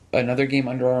now. Another game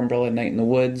under our umbrella, Night in the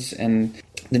Woods, and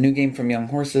the new game from Young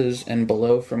Horses and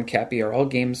Below from Cappy are all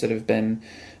games that have been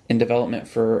in development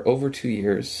for over 2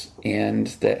 years and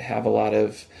that have a lot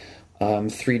of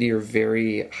 3D or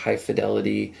very high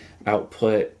fidelity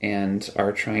output and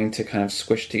are trying to kind of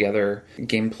squish together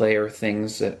gameplay or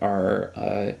things that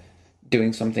are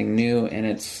doing something new,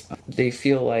 and they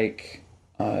feel like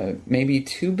maybe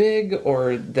too big,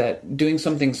 or that doing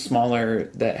something smaller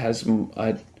that has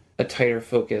a tighter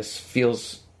focus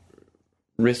feels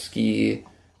risky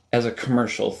as a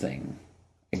commercial thing,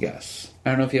 I guess.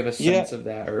 I don't know if you have a sense of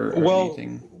that or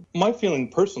anything. My feeling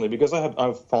personally, because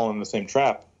I've fallen in the same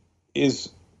trap, is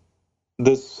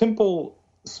the simple,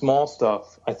 small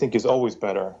stuff I think is always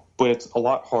better, but it's a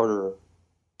lot harder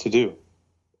to do.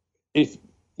 If,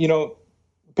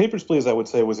 Papers, Please, I would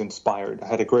say, was inspired. I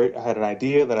had an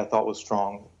idea that I thought was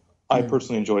strong. I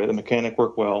personally enjoyed it. The mechanic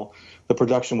worked well. The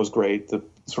production was great. The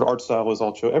sort of art style was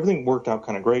everything worked out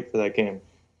kind of great for that game.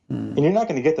 And you're not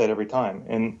going to get that every time.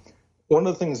 And one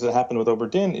of the things that happened with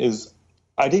Obra Dinn is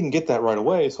I didn't get that right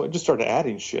away, so I just started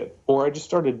adding shit. Or I just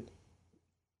started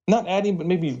not adding, but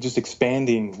maybe just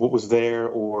expanding what was there,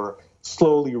 or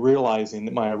slowly realizing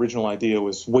that my original idea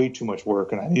was way too much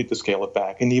work and I needed to scale it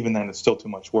back. And even then, it's still too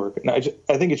much work. And I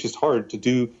think it's just hard to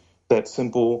do that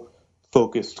simple,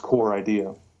 focused core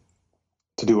idea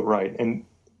to do it right. And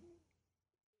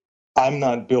I'm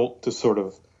not built to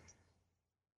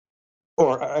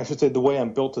or I should say the way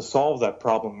I'm built to solve that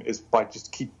problem is by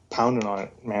just keep pounding on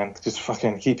it, man. Just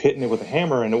fucking keep hitting it with a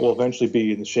hammer and it will eventually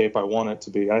be in the shape I want it to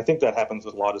be. And I think that happens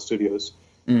with a lot of studios.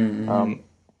 Mm-hmm.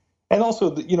 And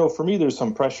also, for me, there's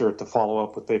some pressure to follow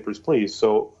up with Papers, Please.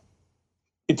 So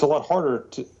it's a lot harder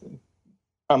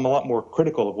I'm a lot more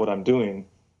critical of what I'm doing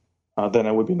than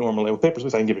I would be normally. With Papers,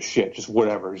 Please, I can give a shit. Just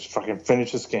whatever. Just fucking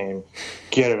finish this game.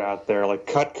 Get it out there.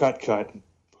 Cut.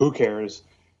 Who cares?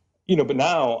 But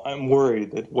now I'm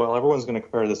worried that, everyone's going to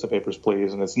compare this to Papers,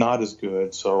 Please, and it's not as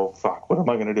good. So, fuck, what am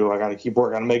I going to do? I got to keep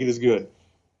working. I got to make it as good.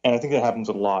 And I think that happens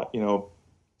a lot.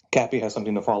 Cappy has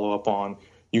something to follow up on.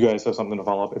 You guys have something to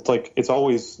follow up. It's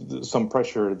always some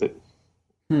pressure that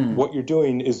what you're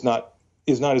doing is not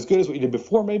as good as what you did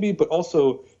before, maybe, but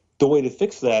also the way to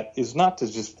fix that is not to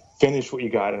just finish what you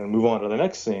got and move on to the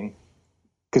next thing,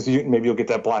 because maybe you'll get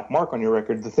that black mark on your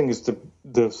record.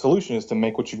 The solution is to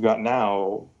make what you've got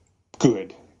now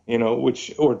good,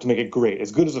 or to make it great,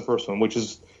 as good as the first one, which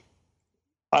is,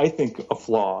 I think, a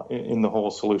flaw in the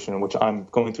whole solution, which I'm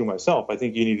going through myself. I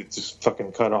think you need to just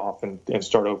fucking cut off and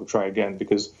start over, try again,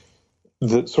 because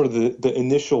the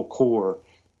initial core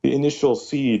the initial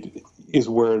seed is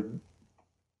where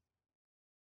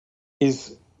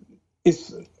is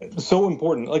so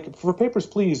important. Like for Papers,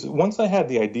 Please, once I had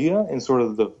the idea and sort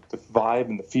of the vibe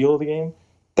and the feel of the game,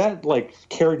 that like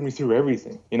carried me through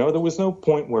everything. There was no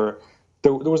point where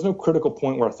there was no critical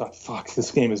point where I thought, fuck, this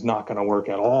game is not going to work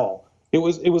at all. It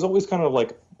was always kind of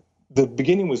like the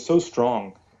beginning was so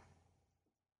strong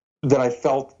that I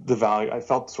felt the value. I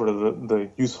felt sort of the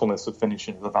usefulness of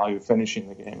finishing, the value of finishing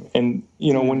the game. And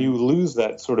when you lose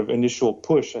that sort of initial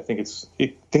push, I think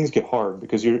things get hard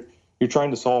because you're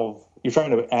trying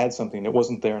to add something that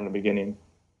wasn't there in the beginning,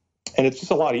 and it's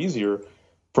just a lot easier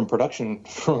from a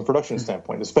production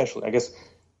standpoint, especially I guess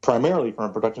primarily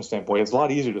from a production standpoint. It's a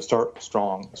lot easier to start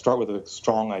with a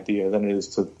strong idea than it is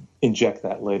to inject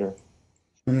that later.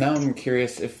 Now I'm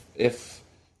curious if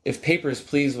Papers,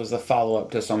 Please was a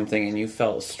follow-up to something and you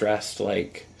felt stressed,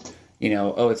 like,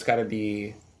 it's got to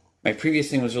be, my previous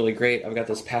thing was really great, I've got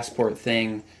this passport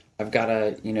thing, I've got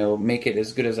to, make it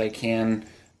as good as I can.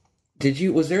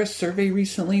 Was there a survey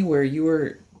recently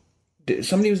where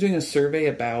somebody was doing a survey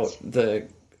about the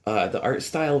art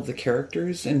style of the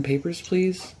characters in Papers,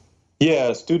 Please? Yeah,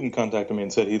 a student contacted me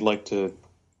and said he'd like to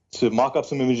mock up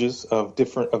some images of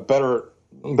better,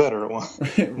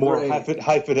 more right.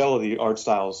 high fidelity art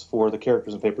styles for the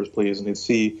characters in Papers, Please, and he'd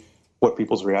see what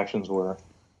people's reactions were.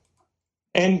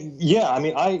 And yeah, I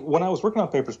mean, when I was working on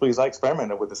Papers, Please, I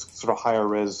experimented with this sort of higher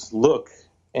res look,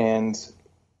 and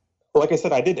like I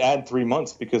said, I did add 3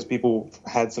 months because people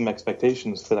had some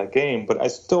expectations for that game, but I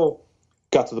still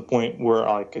got to the point where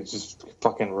I could just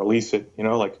fucking release it.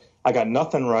 Like I got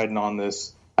nothing riding on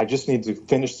this. I just need to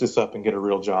finish this up and get a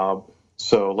real job.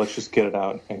 So let's just get it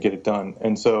out and get it done.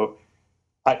 And so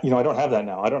I don't have that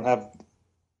now.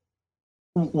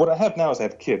 What I have now is I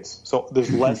have kids. So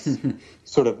there's less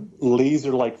sort of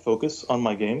laser-like focus on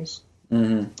my games.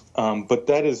 Mm-hmm. But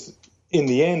that is, in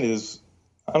the end,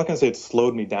 I'm not going to say it's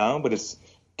slowed me down, but it's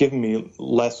given me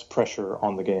less pressure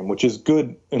on the game, which is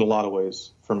good in a lot of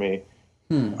ways for me.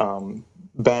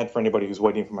 Bad for anybody who's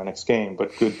waiting for my next game,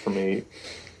 but good for me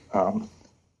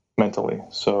mentally.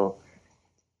 So,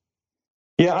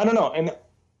 yeah, I don't know. And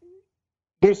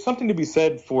there's something to be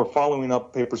said for following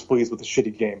up Papers, Please with a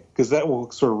shitty game, because that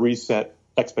will sort of reset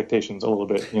expectations a little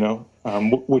bit,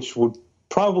 which would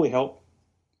probably help.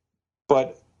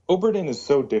 But Obra Dinn is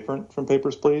so different from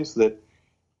Papers, Please that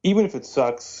even if it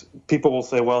sucks, people will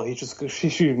say, well, he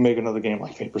should make another game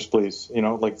like Papers, Please.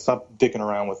 Like stop dicking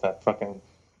around with that fucking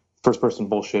first-person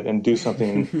bullshit and do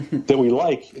something that we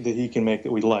like, that he can make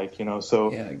that we like,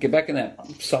 So yeah, get back in that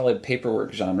solid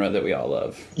paperwork genre that we all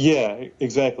love. Yeah,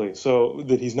 exactly. So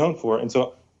that he's known for. And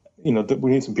so, that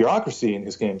we need some bureaucracy in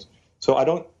his games. So I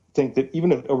don't think that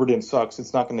even if Obra Dinn sucks,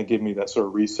 it's not going to give me that sort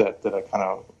of reset that I kind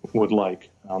of would like.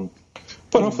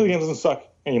 But hopefully the game doesn't suck.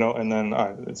 And then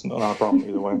it's not a problem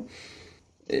either way.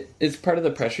 It's part of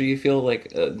the pressure you feel,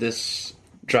 like this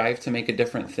drive to make a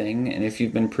different thing. And if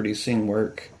you've been producing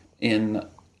work in,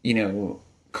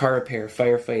 car repair,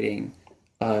 firefighting,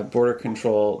 border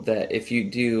control, that if you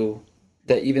do,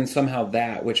 that even somehow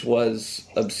that, which was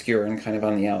obscure and kind of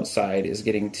on the outside, is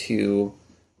getting too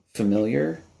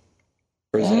familiar?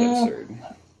 Or is that absurd?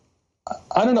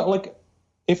 I don't know. Like,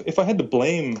 if I had to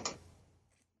blame...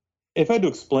 If I had to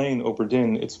explain Obra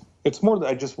Dinn, it's more that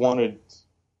I just wanted,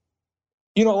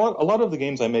 a lot of the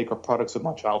games I make are products of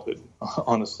my childhood,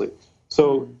 honestly.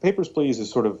 So Papers, Please is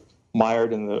sort of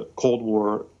mired in the Cold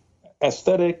War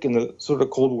aesthetic and the sort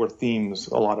of Cold War themes,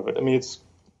 a lot of it. I mean,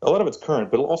 a lot of it's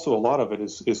current, but also a lot of it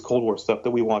is Cold War stuff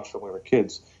that we watched when we were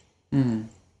kids. Mm-hmm.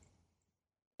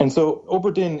 And so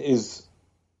Obra Dinn is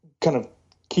kind of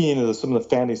key into some of the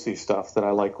fantasy stuff that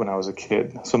I liked when I was a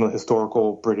kid. Some of the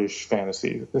historical British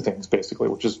fantasy things, basically,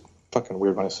 which is fucking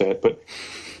weird when I say it. But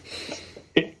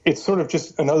it's sort of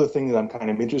just another thing that I'm kind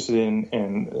of interested in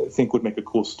and think would make a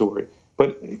cool story.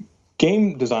 But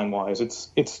game design-wise,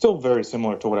 it's still very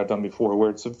similar to what I've done before, where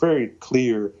it's a very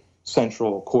clear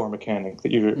central core mechanic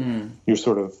that you're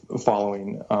sort of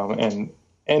following.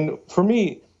 And for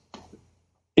me,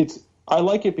 I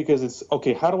like it because it's,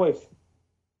 okay, how do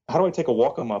I take a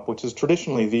walk 'em up, which is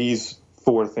traditionally these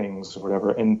 4 things or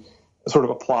whatever, and sort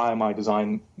of apply my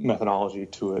design methodology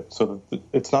to it, so that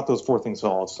it's not those 4 things at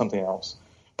all, it's something else.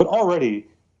 But already,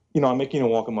 I'm making a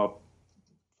walk 'em up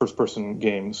first-person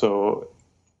game, so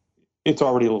it's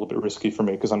already a little bit risky for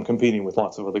me because I'm competing with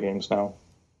lots of other games now.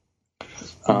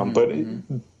 But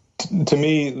to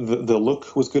me, the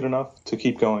look was good enough to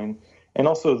keep going, and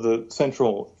also the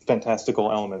central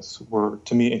fantastical elements were,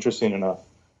 to me, interesting enough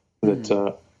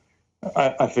that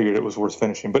I figured it was worth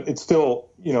finishing. But it's still,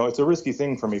 it's a risky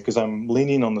thing for me because I'm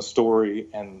leaning on the story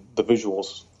and the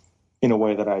visuals in a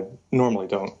way that I normally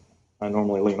don't. I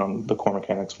normally lean on the core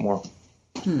mechanics more.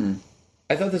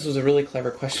 I thought this was a really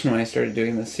clever question when I started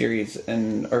doing this series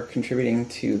or contributing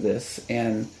to this,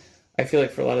 and I feel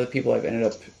like for a lot of the people I've ended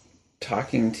up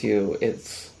talking to,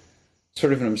 it's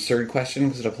sort of an absurd question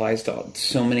because it applies to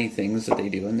so many things that they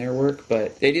do in their work.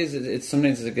 But the idea is it's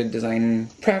sometimes a good design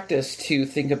practice to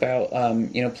think about,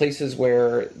 places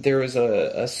where there is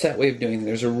a set way of doing.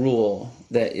 There's a rule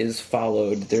that is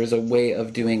followed. There's a way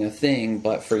of doing a thing,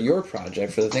 but for your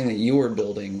project, for the thing that you were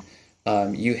building,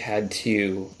 you had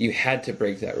to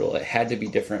break that rule. It had to be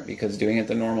different because doing it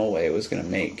the normal way was going to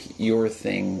make your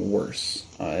thing worse.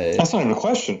 That's not even a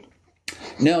question.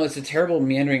 No, it's a terrible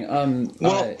meandering.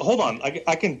 Hold on.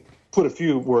 I can put a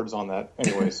few words on that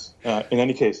anyways, in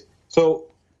any case. So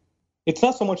it's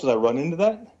not so much that I run into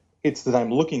that, it's that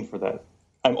I'm looking for that.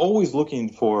 I'm always looking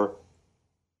for,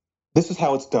 this is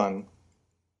how it's done.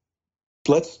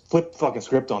 Let's flip the fucking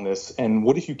script on this, and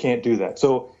what if you can't do that?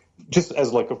 So just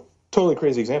as like a totally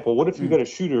crazy example, what if you got a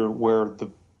shooter where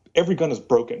every gun is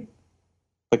broken?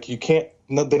 Like they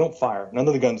don't fire. None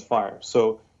of the guns fire.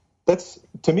 So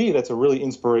to me, that's a really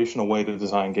inspirational way to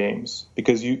design games,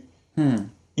 because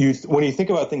when you think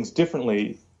about things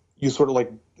differently, it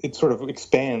sort of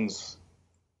expands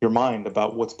your mind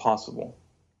about what's possible.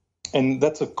 And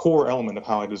that's a core element of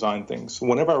how I design things.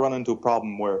 Whenever I run into a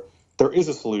problem where there is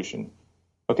a solution,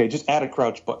 okay, just add a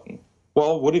crouch button.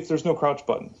 Well, what if there's no crouch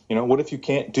button? What if you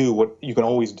can't do what you can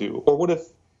always do? Or what if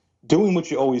doing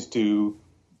what you always do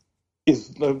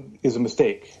is a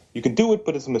mistake? You can do it,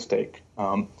 but it's a mistake.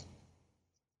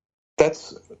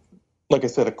 That's, like I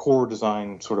said, a core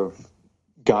design sort of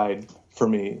guide for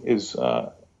me is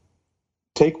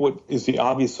take what is the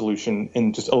obvious solution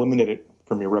and just eliminate it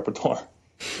from your repertoire.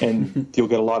 And you'll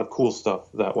get a lot of cool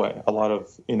stuff that way, a lot of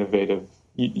innovative,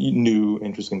 new,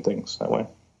 interesting things that way.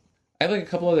 I have like a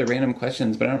couple other random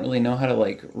questions, but I don't really know how to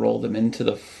like roll them into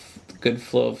the good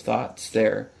flow of thoughts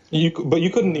there. But you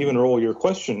couldn't even roll your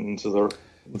question into the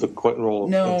roll.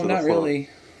 No, into not the flow. really.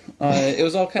 It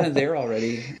was all kind of there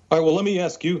already. All right, well, let me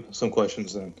ask you some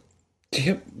questions then.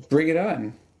 Yep, bring it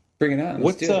on.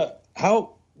 Let's do it.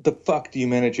 How the fuck do you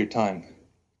manage your time?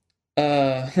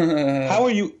 How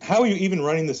are you even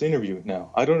running this interview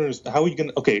now? I don't understand. How are you going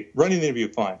to... Okay, running the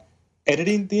interview, fine.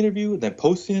 Editing the interview, then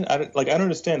posting it? I don't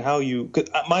understand how you... Cause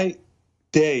my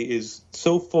day is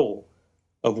so full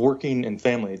of working and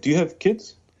family. Do you have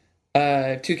kids? I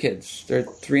have 2 kids. They're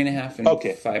 3.5 and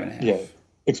 5.5. Yeah.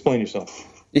 Explain yourself.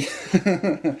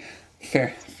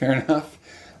 Fair enough.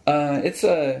 It's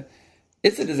a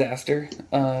disaster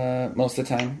most of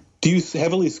the time. Do you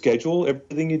heavily schedule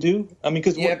everything you do? I mean,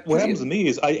 because what happens to me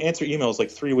is I answer emails like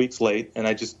 3 weeks late, and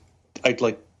I'd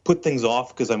like put things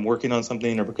off because I'm working on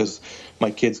something or because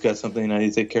my kid's got something I need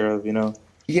to take care of.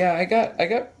 Yeah, I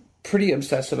got pretty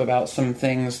obsessive about some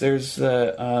things. There's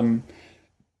some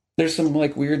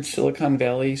like weird Silicon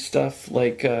Valley stuff,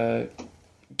 like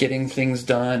getting things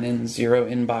done and zero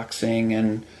inboxing,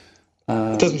 and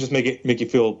it doesn't just make you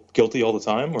feel guilty all the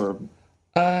time, or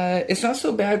it's not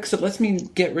so bad because it lets me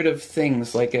get rid of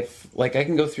things. Like if I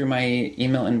can go through my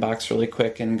email inbox really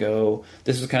quick and go,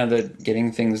 this is kind of the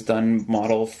getting things done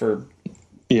model for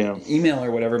email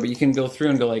or whatever, but you can go through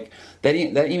and go like, that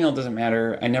email doesn't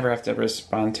matter. I never have to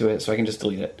respond to it, so I can just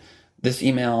delete it. This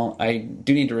email I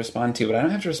do need to respond to, but I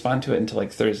don't have to respond to it until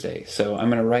like Thursday. So I'm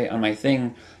going to write on my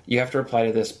thing, you have to reply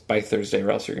to this by Thursday or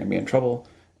else you're going to be in trouble.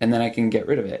 And then I can get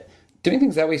rid of it. Doing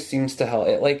things that way seems to help.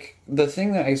 Like the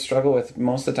thing that I struggle with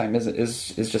most of the time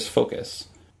is just focus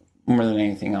more than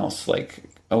anything else. Like,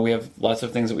 we have lots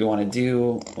of things that we want to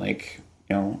do. Like,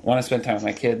 want to spend time with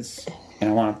my kids,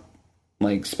 and I want to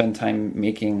like spend time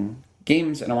making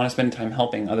games, and I want to spend time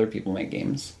helping other people make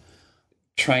games.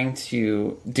 Trying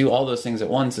to do all those things at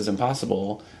once is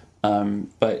impossible,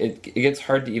 but it gets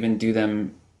hard to even do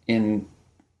them in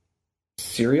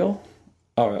serial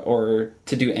or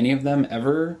to do any of them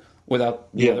ever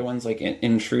without the other ones like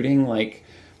intruding. Like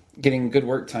getting good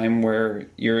work time where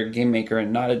you're a game maker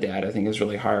and not a dad, I think is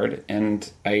really hard. And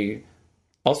I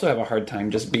also have a hard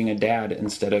time just being a dad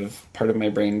instead of part of my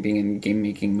brain being in game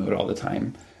making mode all the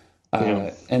time.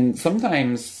 And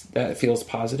sometimes that feels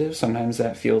positive. Sometimes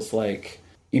that feels like,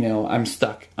 I'm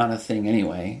stuck on a thing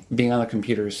anyway. Being on the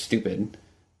computer is stupid.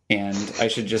 And I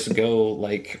should just go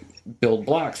like build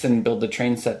blocks and build the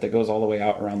train set that goes all the way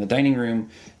out around the dining room.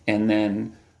 And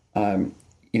then,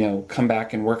 come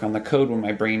back and work on the code when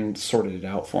my brain sorted it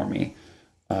out for me.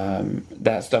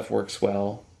 That stuff works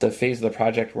well. The phase of the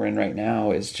project we're in right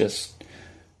now is just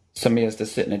somebody has to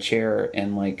sit in a chair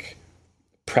and like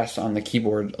press on the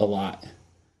keyboard a lot.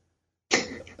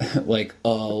 Like a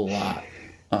lot.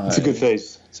 It's a good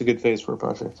phase. It's a good phase for a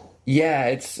project. Yeah,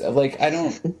 it's like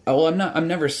I'm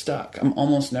never stuck. I'm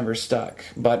almost never stuck.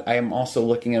 But I am also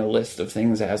looking at a list of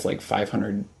things that has like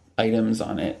 500 items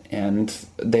on it, and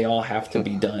they all have to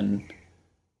be done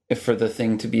for the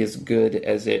thing to be as good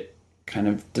as it kind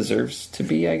of deserves to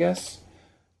be, I guess.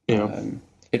 Yeah.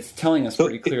 It's telling us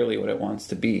pretty clearly what it wants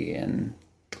to be. And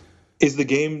is the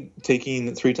game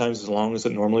taking 3 times as long as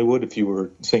it normally would if you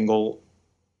were single,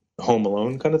 home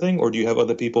alone kind of thing? Or do you have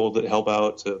other people that help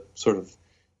out to sort of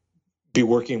be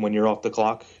working when you're off the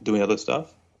clock doing other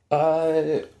stuff?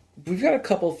 We've got a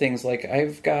couple things. Like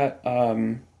I've got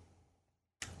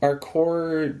our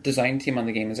core design team on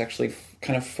the game is actually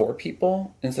kind of 4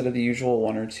 people instead of the usual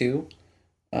 1 or 2,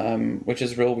 which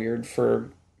is real weird for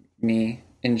me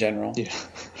in general.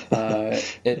 Yeah.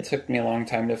 It took me a long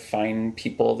time to find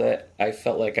people that I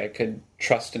felt like I could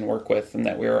trust and work with, and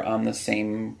that we were on the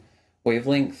same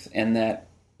wavelength, and that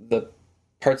the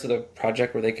parts of the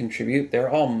project where they contribute, they're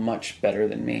all much better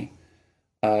than me.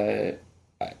 I'm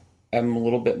a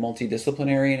little bit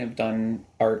multidisciplinary and have done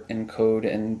art and code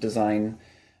and design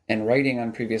and writing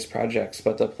on previous projects,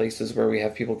 but the places where we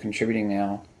have people contributing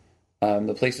now,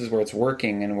 the places where it's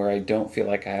working and where I don't feel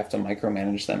like I have to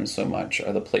micromanage them so much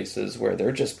are the places where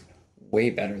they're just way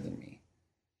better than me.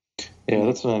 Yeah,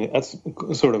 that's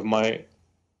sort of my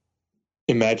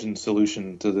imagined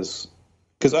solution to this,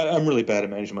 because I'm really bad at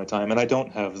managing my time, and I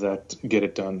don't have that get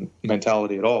it done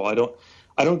mentality at all. I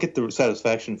don't get the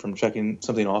satisfaction from checking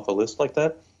something off a list like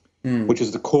that, which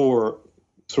is the core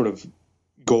sort of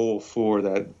goal for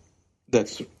that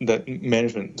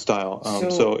management style.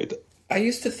 I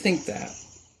used to think that,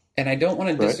 and I don't want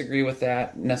to disagree with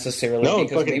that necessarily, no,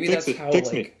 because maybe that's how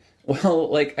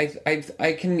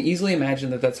I can easily imagine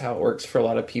that that's how it works for a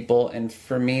lot of people, and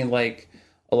for me, like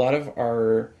a lot of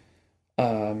our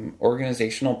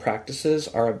organizational practices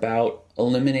are about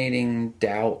eliminating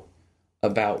doubt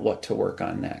about what to work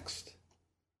on next.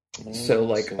 So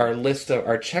like our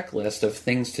checklist of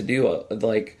things to do,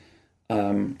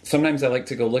 sometimes I like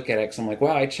to go look at it because I'm like,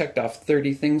 wow, I checked off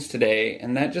 30 things today,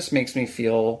 and that just makes me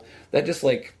feel, that just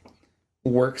like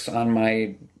works on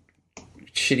my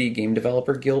shitty game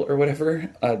developer guilt or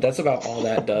whatever. That's about all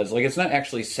that does. Like, it's not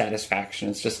actually satisfaction.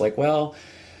 It's just like, well,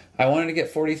 I wanted to get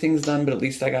 40 things done, but at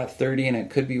least I got 30 and it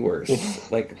could be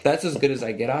worse. Like, that's as good as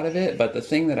I get out of it. But the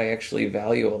thing that I actually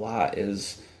value a lot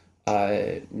is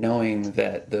knowing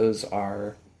that those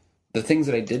are the things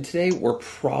that I did today were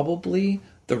probably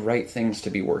the right things to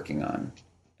be working on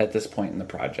at this point in the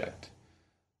project.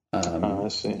 I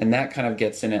see. And that kind of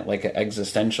gets in it like an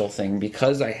existential thing,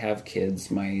 because I have kids.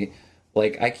 I'm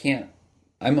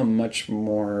a much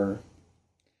more,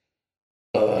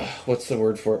 what's the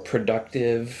word for it?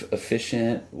 Productive,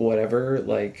 efficient, whatever.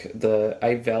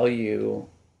 I value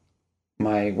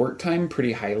my work time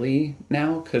pretty highly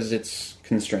now because it's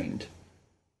constrained.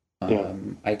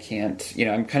 I can't,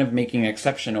 I'm kind of making an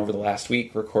exception over the last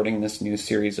week, recording this new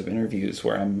series of interviews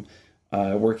where I'm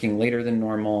working later than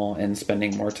normal and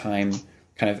spending more time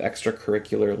kind of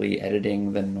extracurricularly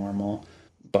editing than normal.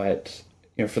 But,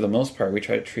 for the most part, we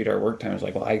try to treat our work time as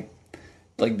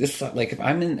if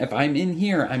I'm in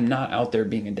here, I'm not out there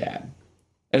being a dad.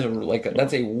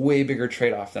 That's a way bigger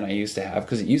trade-off than I used to have,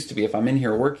 because it used to be if I'm in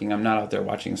here working, I'm not out there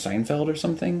watching Seinfeld or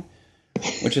something,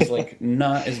 which is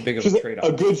not as big of a trade-off.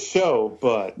 A good show,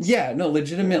 but yeah, no,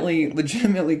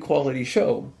 legitimately quality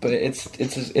show, but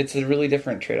it's a really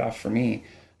different trade-off for me.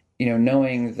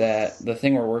 Knowing that the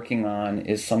thing we're working on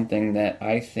is something that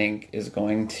I think is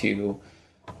going to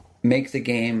make the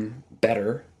game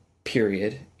better,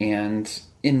 period, and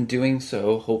in doing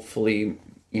so, hopefully,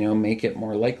 make it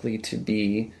more likely to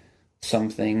be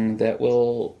something that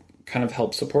will kind of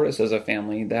help support us as a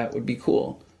family. That would be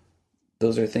cool.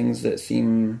 Those are things that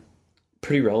seem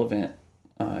pretty relevant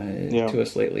to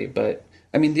us lately. But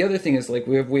I mean, the other thing is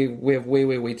we have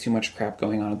way too much crap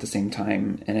going on at the same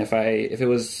time. And if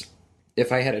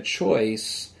I had a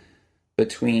choice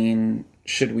between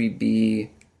should we be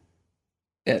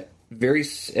at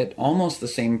almost the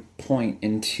same point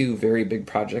in 2 very big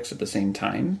projects at the same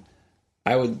time,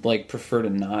 I would prefer to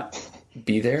not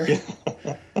be there.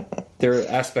 There are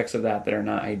aspects of that are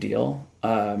not ideal.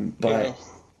 But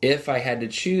if I had to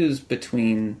choose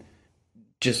between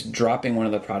just dropping one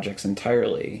of the projects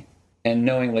entirely and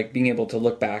knowing, being able to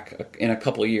look back in a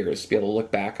couple of years, be able to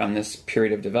look back on this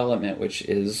period of development, which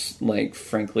is,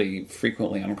 frankly,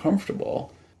 frequently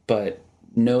uncomfortable, but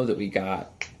know that we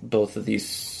got both of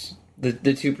these.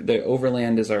 The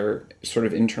Overland is our sort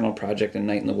of internal project, and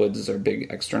Night in the Woods is our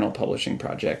big external publishing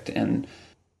project, and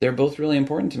they're both really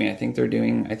important to me. I think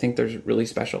they're really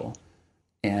special.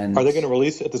 And are they going to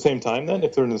release at the same time then,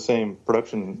 if they're in the same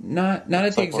production? not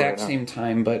at the exact right same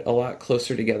time, but a lot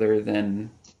closer together than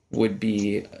would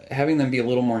be. Having them be a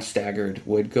little more staggered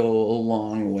would go a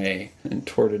long way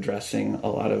toward addressing a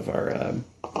lot of our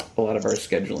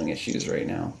scheduling issues right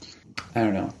now. I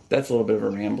don't know. That's a little bit of a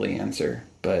rambly answer,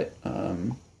 but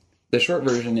the short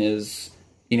version is,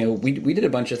 we did a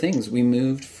bunch of things. We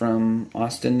moved from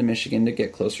Austin to Michigan to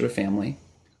get closer to family.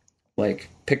 Like,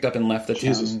 picked up and left the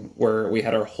town where we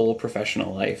had our whole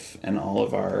professional life and all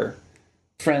of our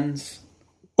friends.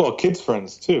 Well, kids'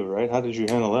 friends too, right? How did you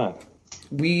handle that?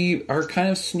 We are kind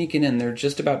of sneaking in. They're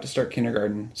just about to start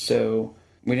kindergarten, so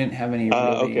we didn't have any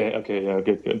really... Okay, yeah,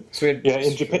 good. So we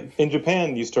had in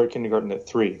Japan, you start kindergarten at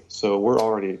 3, so we're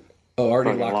already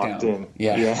locked in.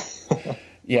 Yeah.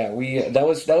 Yeah, that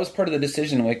was part of the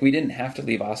decision. Like, we didn't have to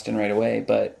leave Austin right away,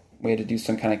 but we had to do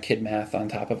some kind of kid math on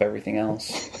top of everything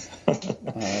else.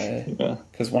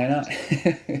 Because why not?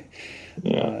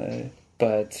 Yeah.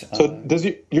 But so does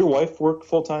your wife work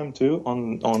full time too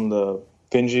on the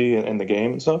Finji and the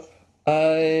game and stuff?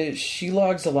 She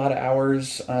logs a lot of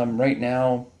hours right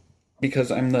now.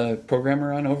 Because I'm the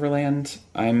programmer on Overland,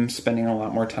 I'm spending a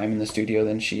lot more time in the studio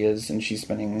than she is, and she's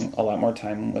spending a lot more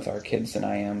time with our kids than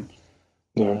I am,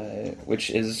 which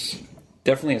is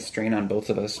definitely a strain on both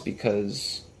of us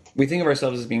because we think of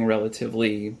ourselves as being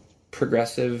relatively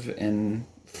progressive and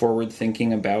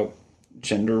forward-thinking about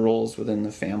gender roles within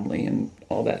the family and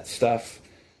all that stuff.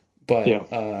 But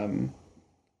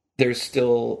there's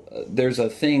a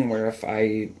thing where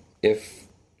if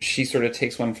she sort of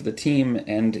takes one for the team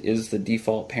and is the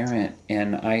default parent,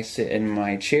 and I sit in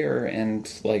my chair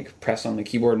and like press on the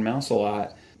keyboard and mouse a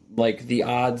lot, like the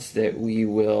odds that we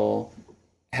will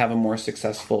have a more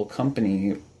successful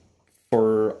company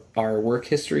for our work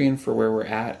history and for where we're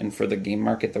at and for the game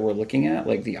market that we're looking at,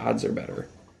 like the odds are better.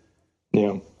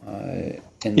 Yeah.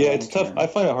 It's tough. I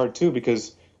find it hard too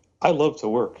because I love to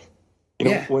work.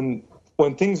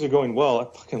 When things are going well, I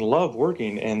fucking love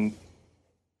working. And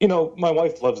my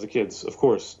wife loves the kids, of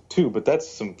course, too, but that's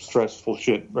some stressful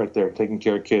shit right there, taking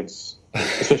care of kids,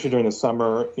 especially during the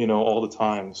summer, all the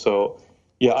time. So,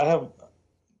 yeah, I have,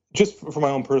 just for my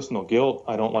own personal guilt,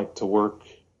 I don't like to work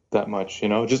that much,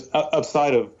 just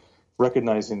outside of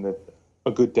recognizing that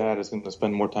a good dad is going to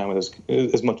spend more time with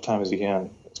as much time as he can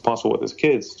as possible with his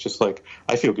kids. Just like,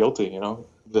 I feel guilty,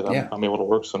 that I'm able to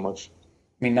work so much.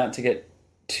 I mean, not to get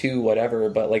too whatever,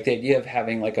 but like the idea of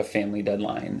having like a family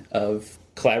deadline of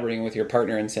collaborating with your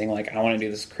partner and saying like, I want to do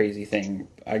this crazy thing.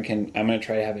 I'm going to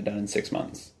try to have it done in 6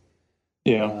 months.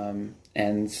 Yeah.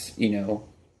 And,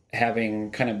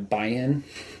 having kind of buy-in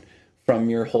from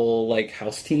your whole like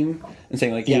house team and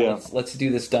saying like, let's do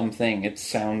this dumb thing.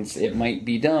 It might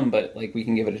be dumb, but like we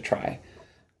can give it a try.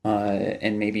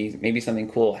 And maybe something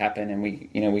cool will happen and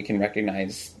we can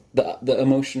recognize the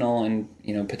emotional and,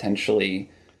 potentially,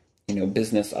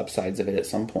 business upsides of it at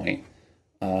some point.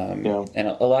 And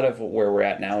a lot of where we're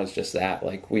at now is just that.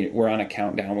 Like we're on a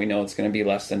countdown. We know it's going to be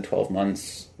less than 12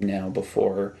 months now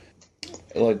before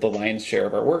like the lion's share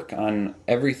of our work on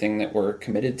everything that we're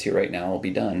committed to right now will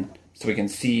be done. So we can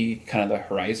see kind of the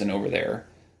horizon over there,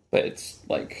 but it's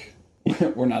like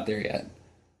we're not there yet.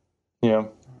 Yeah,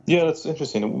 that's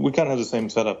interesting. We kind of have the same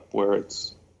setup where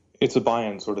it's a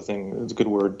buy-in sort of thing. It's a good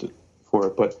word for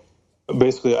it, but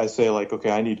basically I say like,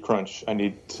 okay, I need crunch. I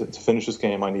need to finish this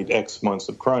game. I need X months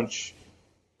of crunch.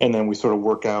 And then we sort of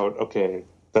work out, okay,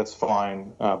 that's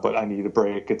fine. But I need a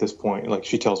break at this point. Like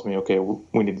she tells me, okay,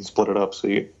 we need to split it up. So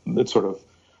it's sort of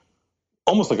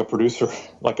almost like a producer,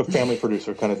 like a family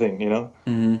producer kind of thing,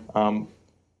 Mm-hmm.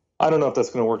 I don't know if that's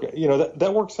going to work.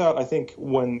 That works out. I think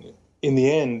when in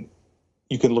the end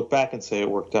you can look back and say it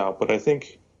worked out, but I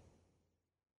think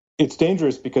it's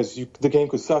dangerous because the game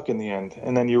could suck in the end,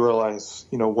 and then you realize,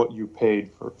 what you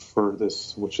paid for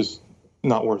this, which is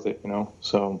not worth it,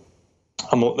 So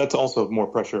that's also more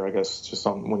pressure, I guess, just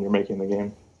on when you're making the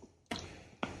game.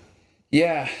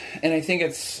 Yeah, and I think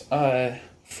it's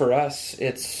for us,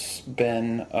 it's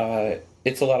been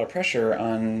it's a lot of pressure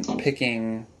on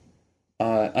picking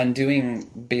on doing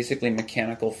basically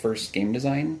mechanical first game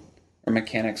design. Or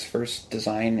mechanics first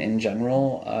design in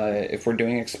general. If we're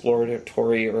doing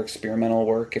exploratory or experimental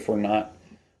work, if we're not,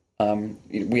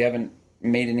 we haven't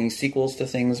made any sequels to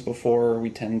things before.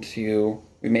 We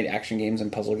made action games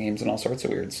and puzzle games and all sorts of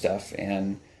weird stuff.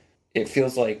 And it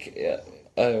feels like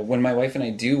when my wife and I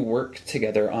do work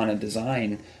together on a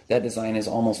design, that design is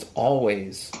almost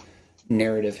always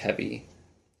narrative heavy.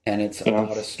 And it's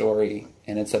about a story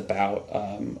and it's about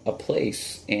a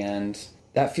place. And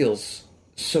that feels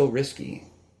so risky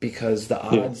because the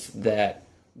odds that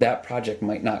project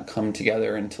might not come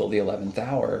together until the 11th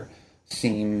hour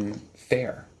seem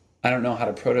fair. I don't know how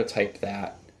to prototype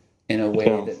that in a way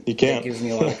that gives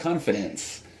me a lot of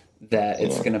confidence that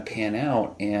it's going to pan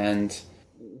out. And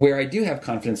where I do have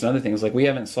confidence in other things, like we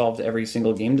haven't solved every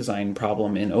single game design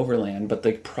problem in Overland, but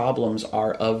the problems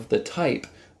are of the type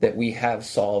that we have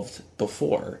solved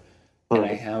before. And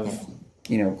I have,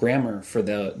 grammar for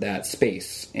that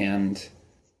space. And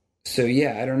so,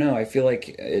 I don't know. I feel like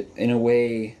in a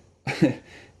way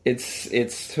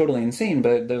it's totally insane.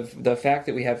 But the fact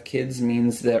that we have kids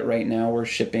means that right now we're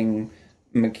shipping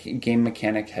game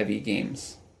mechanic heavy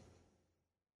games.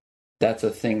 That's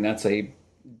a thing. That's a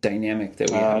dynamic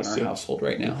that we have in our household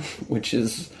right now, which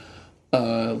is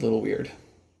a little weird.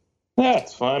 Yeah,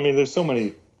 it's fine. I mean, there's so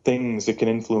many things that can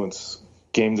influence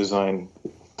game design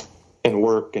and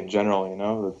work in general,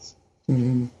 That's,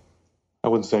 I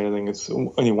wouldn't say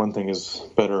any one thing is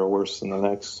better or worse than the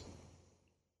next.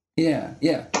 Yeah.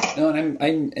 No,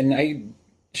 and I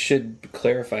should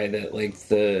clarify that, like,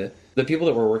 the people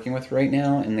that we're working with right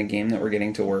now and the game that we're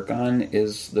getting to work on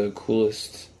is the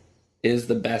coolest, is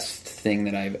the best thing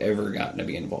that I've ever gotten to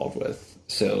be involved with.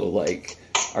 So, like,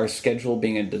 our schedule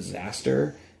being a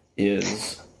disaster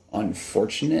is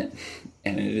unfortunate,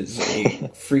 and it is a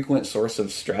frequent source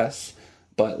of stress,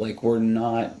 but, like, we're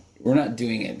not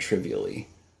doing it trivially.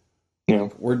 Yeah.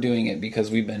 Like, we're doing it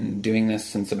because we've been doing this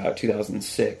since about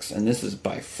 2006, and this is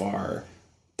by far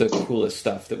the coolest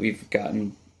stuff that we've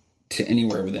gotten to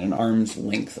anywhere within an arm's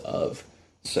length of.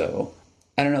 So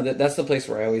I don't know, that's the place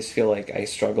where I always feel like I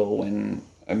struggle when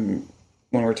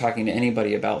we're talking to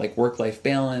anybody about, like, work-life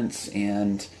balance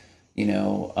and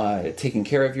taking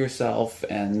care of yourself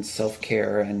and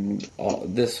self-care and all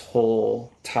this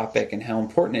whole topic, and how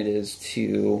important it is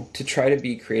to try to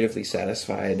be creatively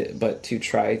satisfied, but to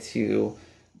try to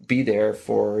be there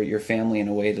for your family in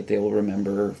a way that they will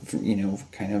remember,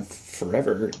 kind of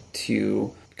forever,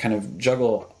 to kind of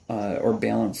juggle or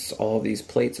balance all of these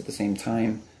plates at the same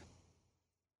time.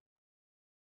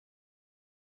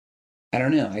 I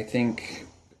don't know. I think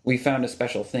we found a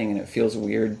special thing, and it feels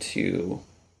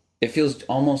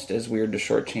almost as weird to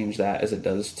shortchange that as it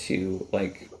does to,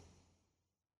 like,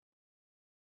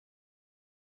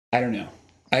 I don't know.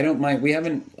 I don't mind.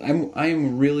 I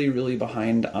am really, really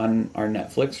behind on our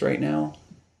Netflix right now,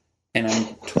 and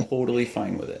I'm totally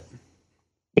fine with it.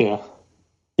 Yeah.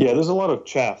 Yeah, there's a lot of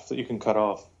chaff that you can cut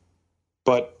off.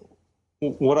 But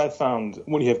what I found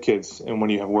when you have kids and when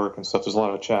you have work and stuff, there's a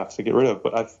lot of chaff to get rid of.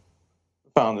 But I've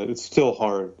found that it's still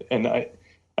hard. And I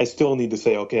still need to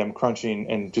say, okay, I'm crunching,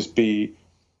 and just be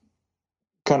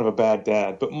kind of a bad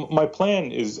dad. But my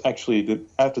plan is actually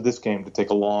after this game to take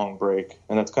a long break.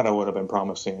 And that's kind of what I've been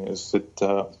promising, is that,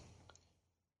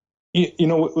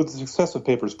 with the success of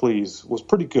Papers, Please was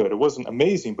pretty good. It wasn't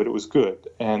amazing, but it was good.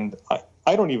 And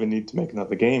I don't even need to make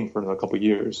another game for another couple of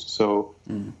years. So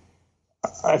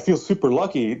I feel super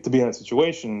lucky to be in that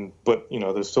situation, but,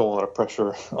 there's still a lot of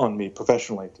pressure on me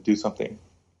professionally to do something.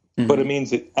 Mm-hmm. But it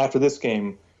means that after this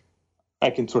game, I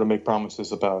can sort of make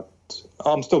promises about,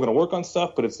 I'm still going to work on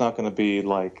stuff, but it's not going to be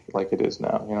like it is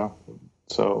now,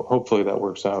 So hopefully that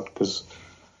works out, because I'm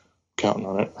counting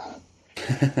on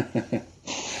it.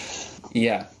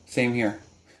 Yeah, same here.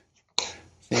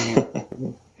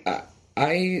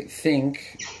 I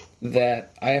think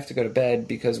that I have to go to bed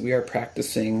because we are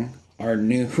practicing our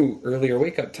new earlier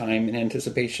wake-up time in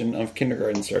anticipation of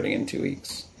kindergarten starting in 2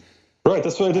 weeks. Right,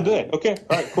 that's what I did today. Okay,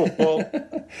 all right, cool. Well,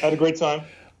 had a great time.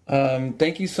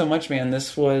 Thank you so much, man.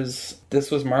 This was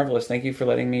marvelous. Thank you for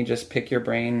letting me just pick your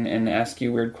brain and ask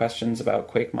you weird questions about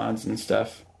Quake mods and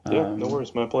stuff. Yeah, no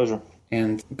worries. My pleasure.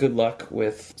 And good luck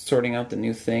with sorting out the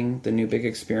new thing, the new big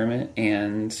experiment.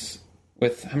 And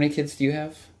with, how many kids do you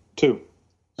have? 2.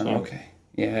 So. Oh, okay.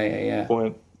 Yeah.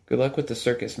 Point. Good luck with the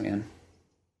circus, man.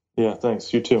 Yeah,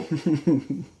 thanks. You too.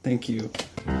 Thank you.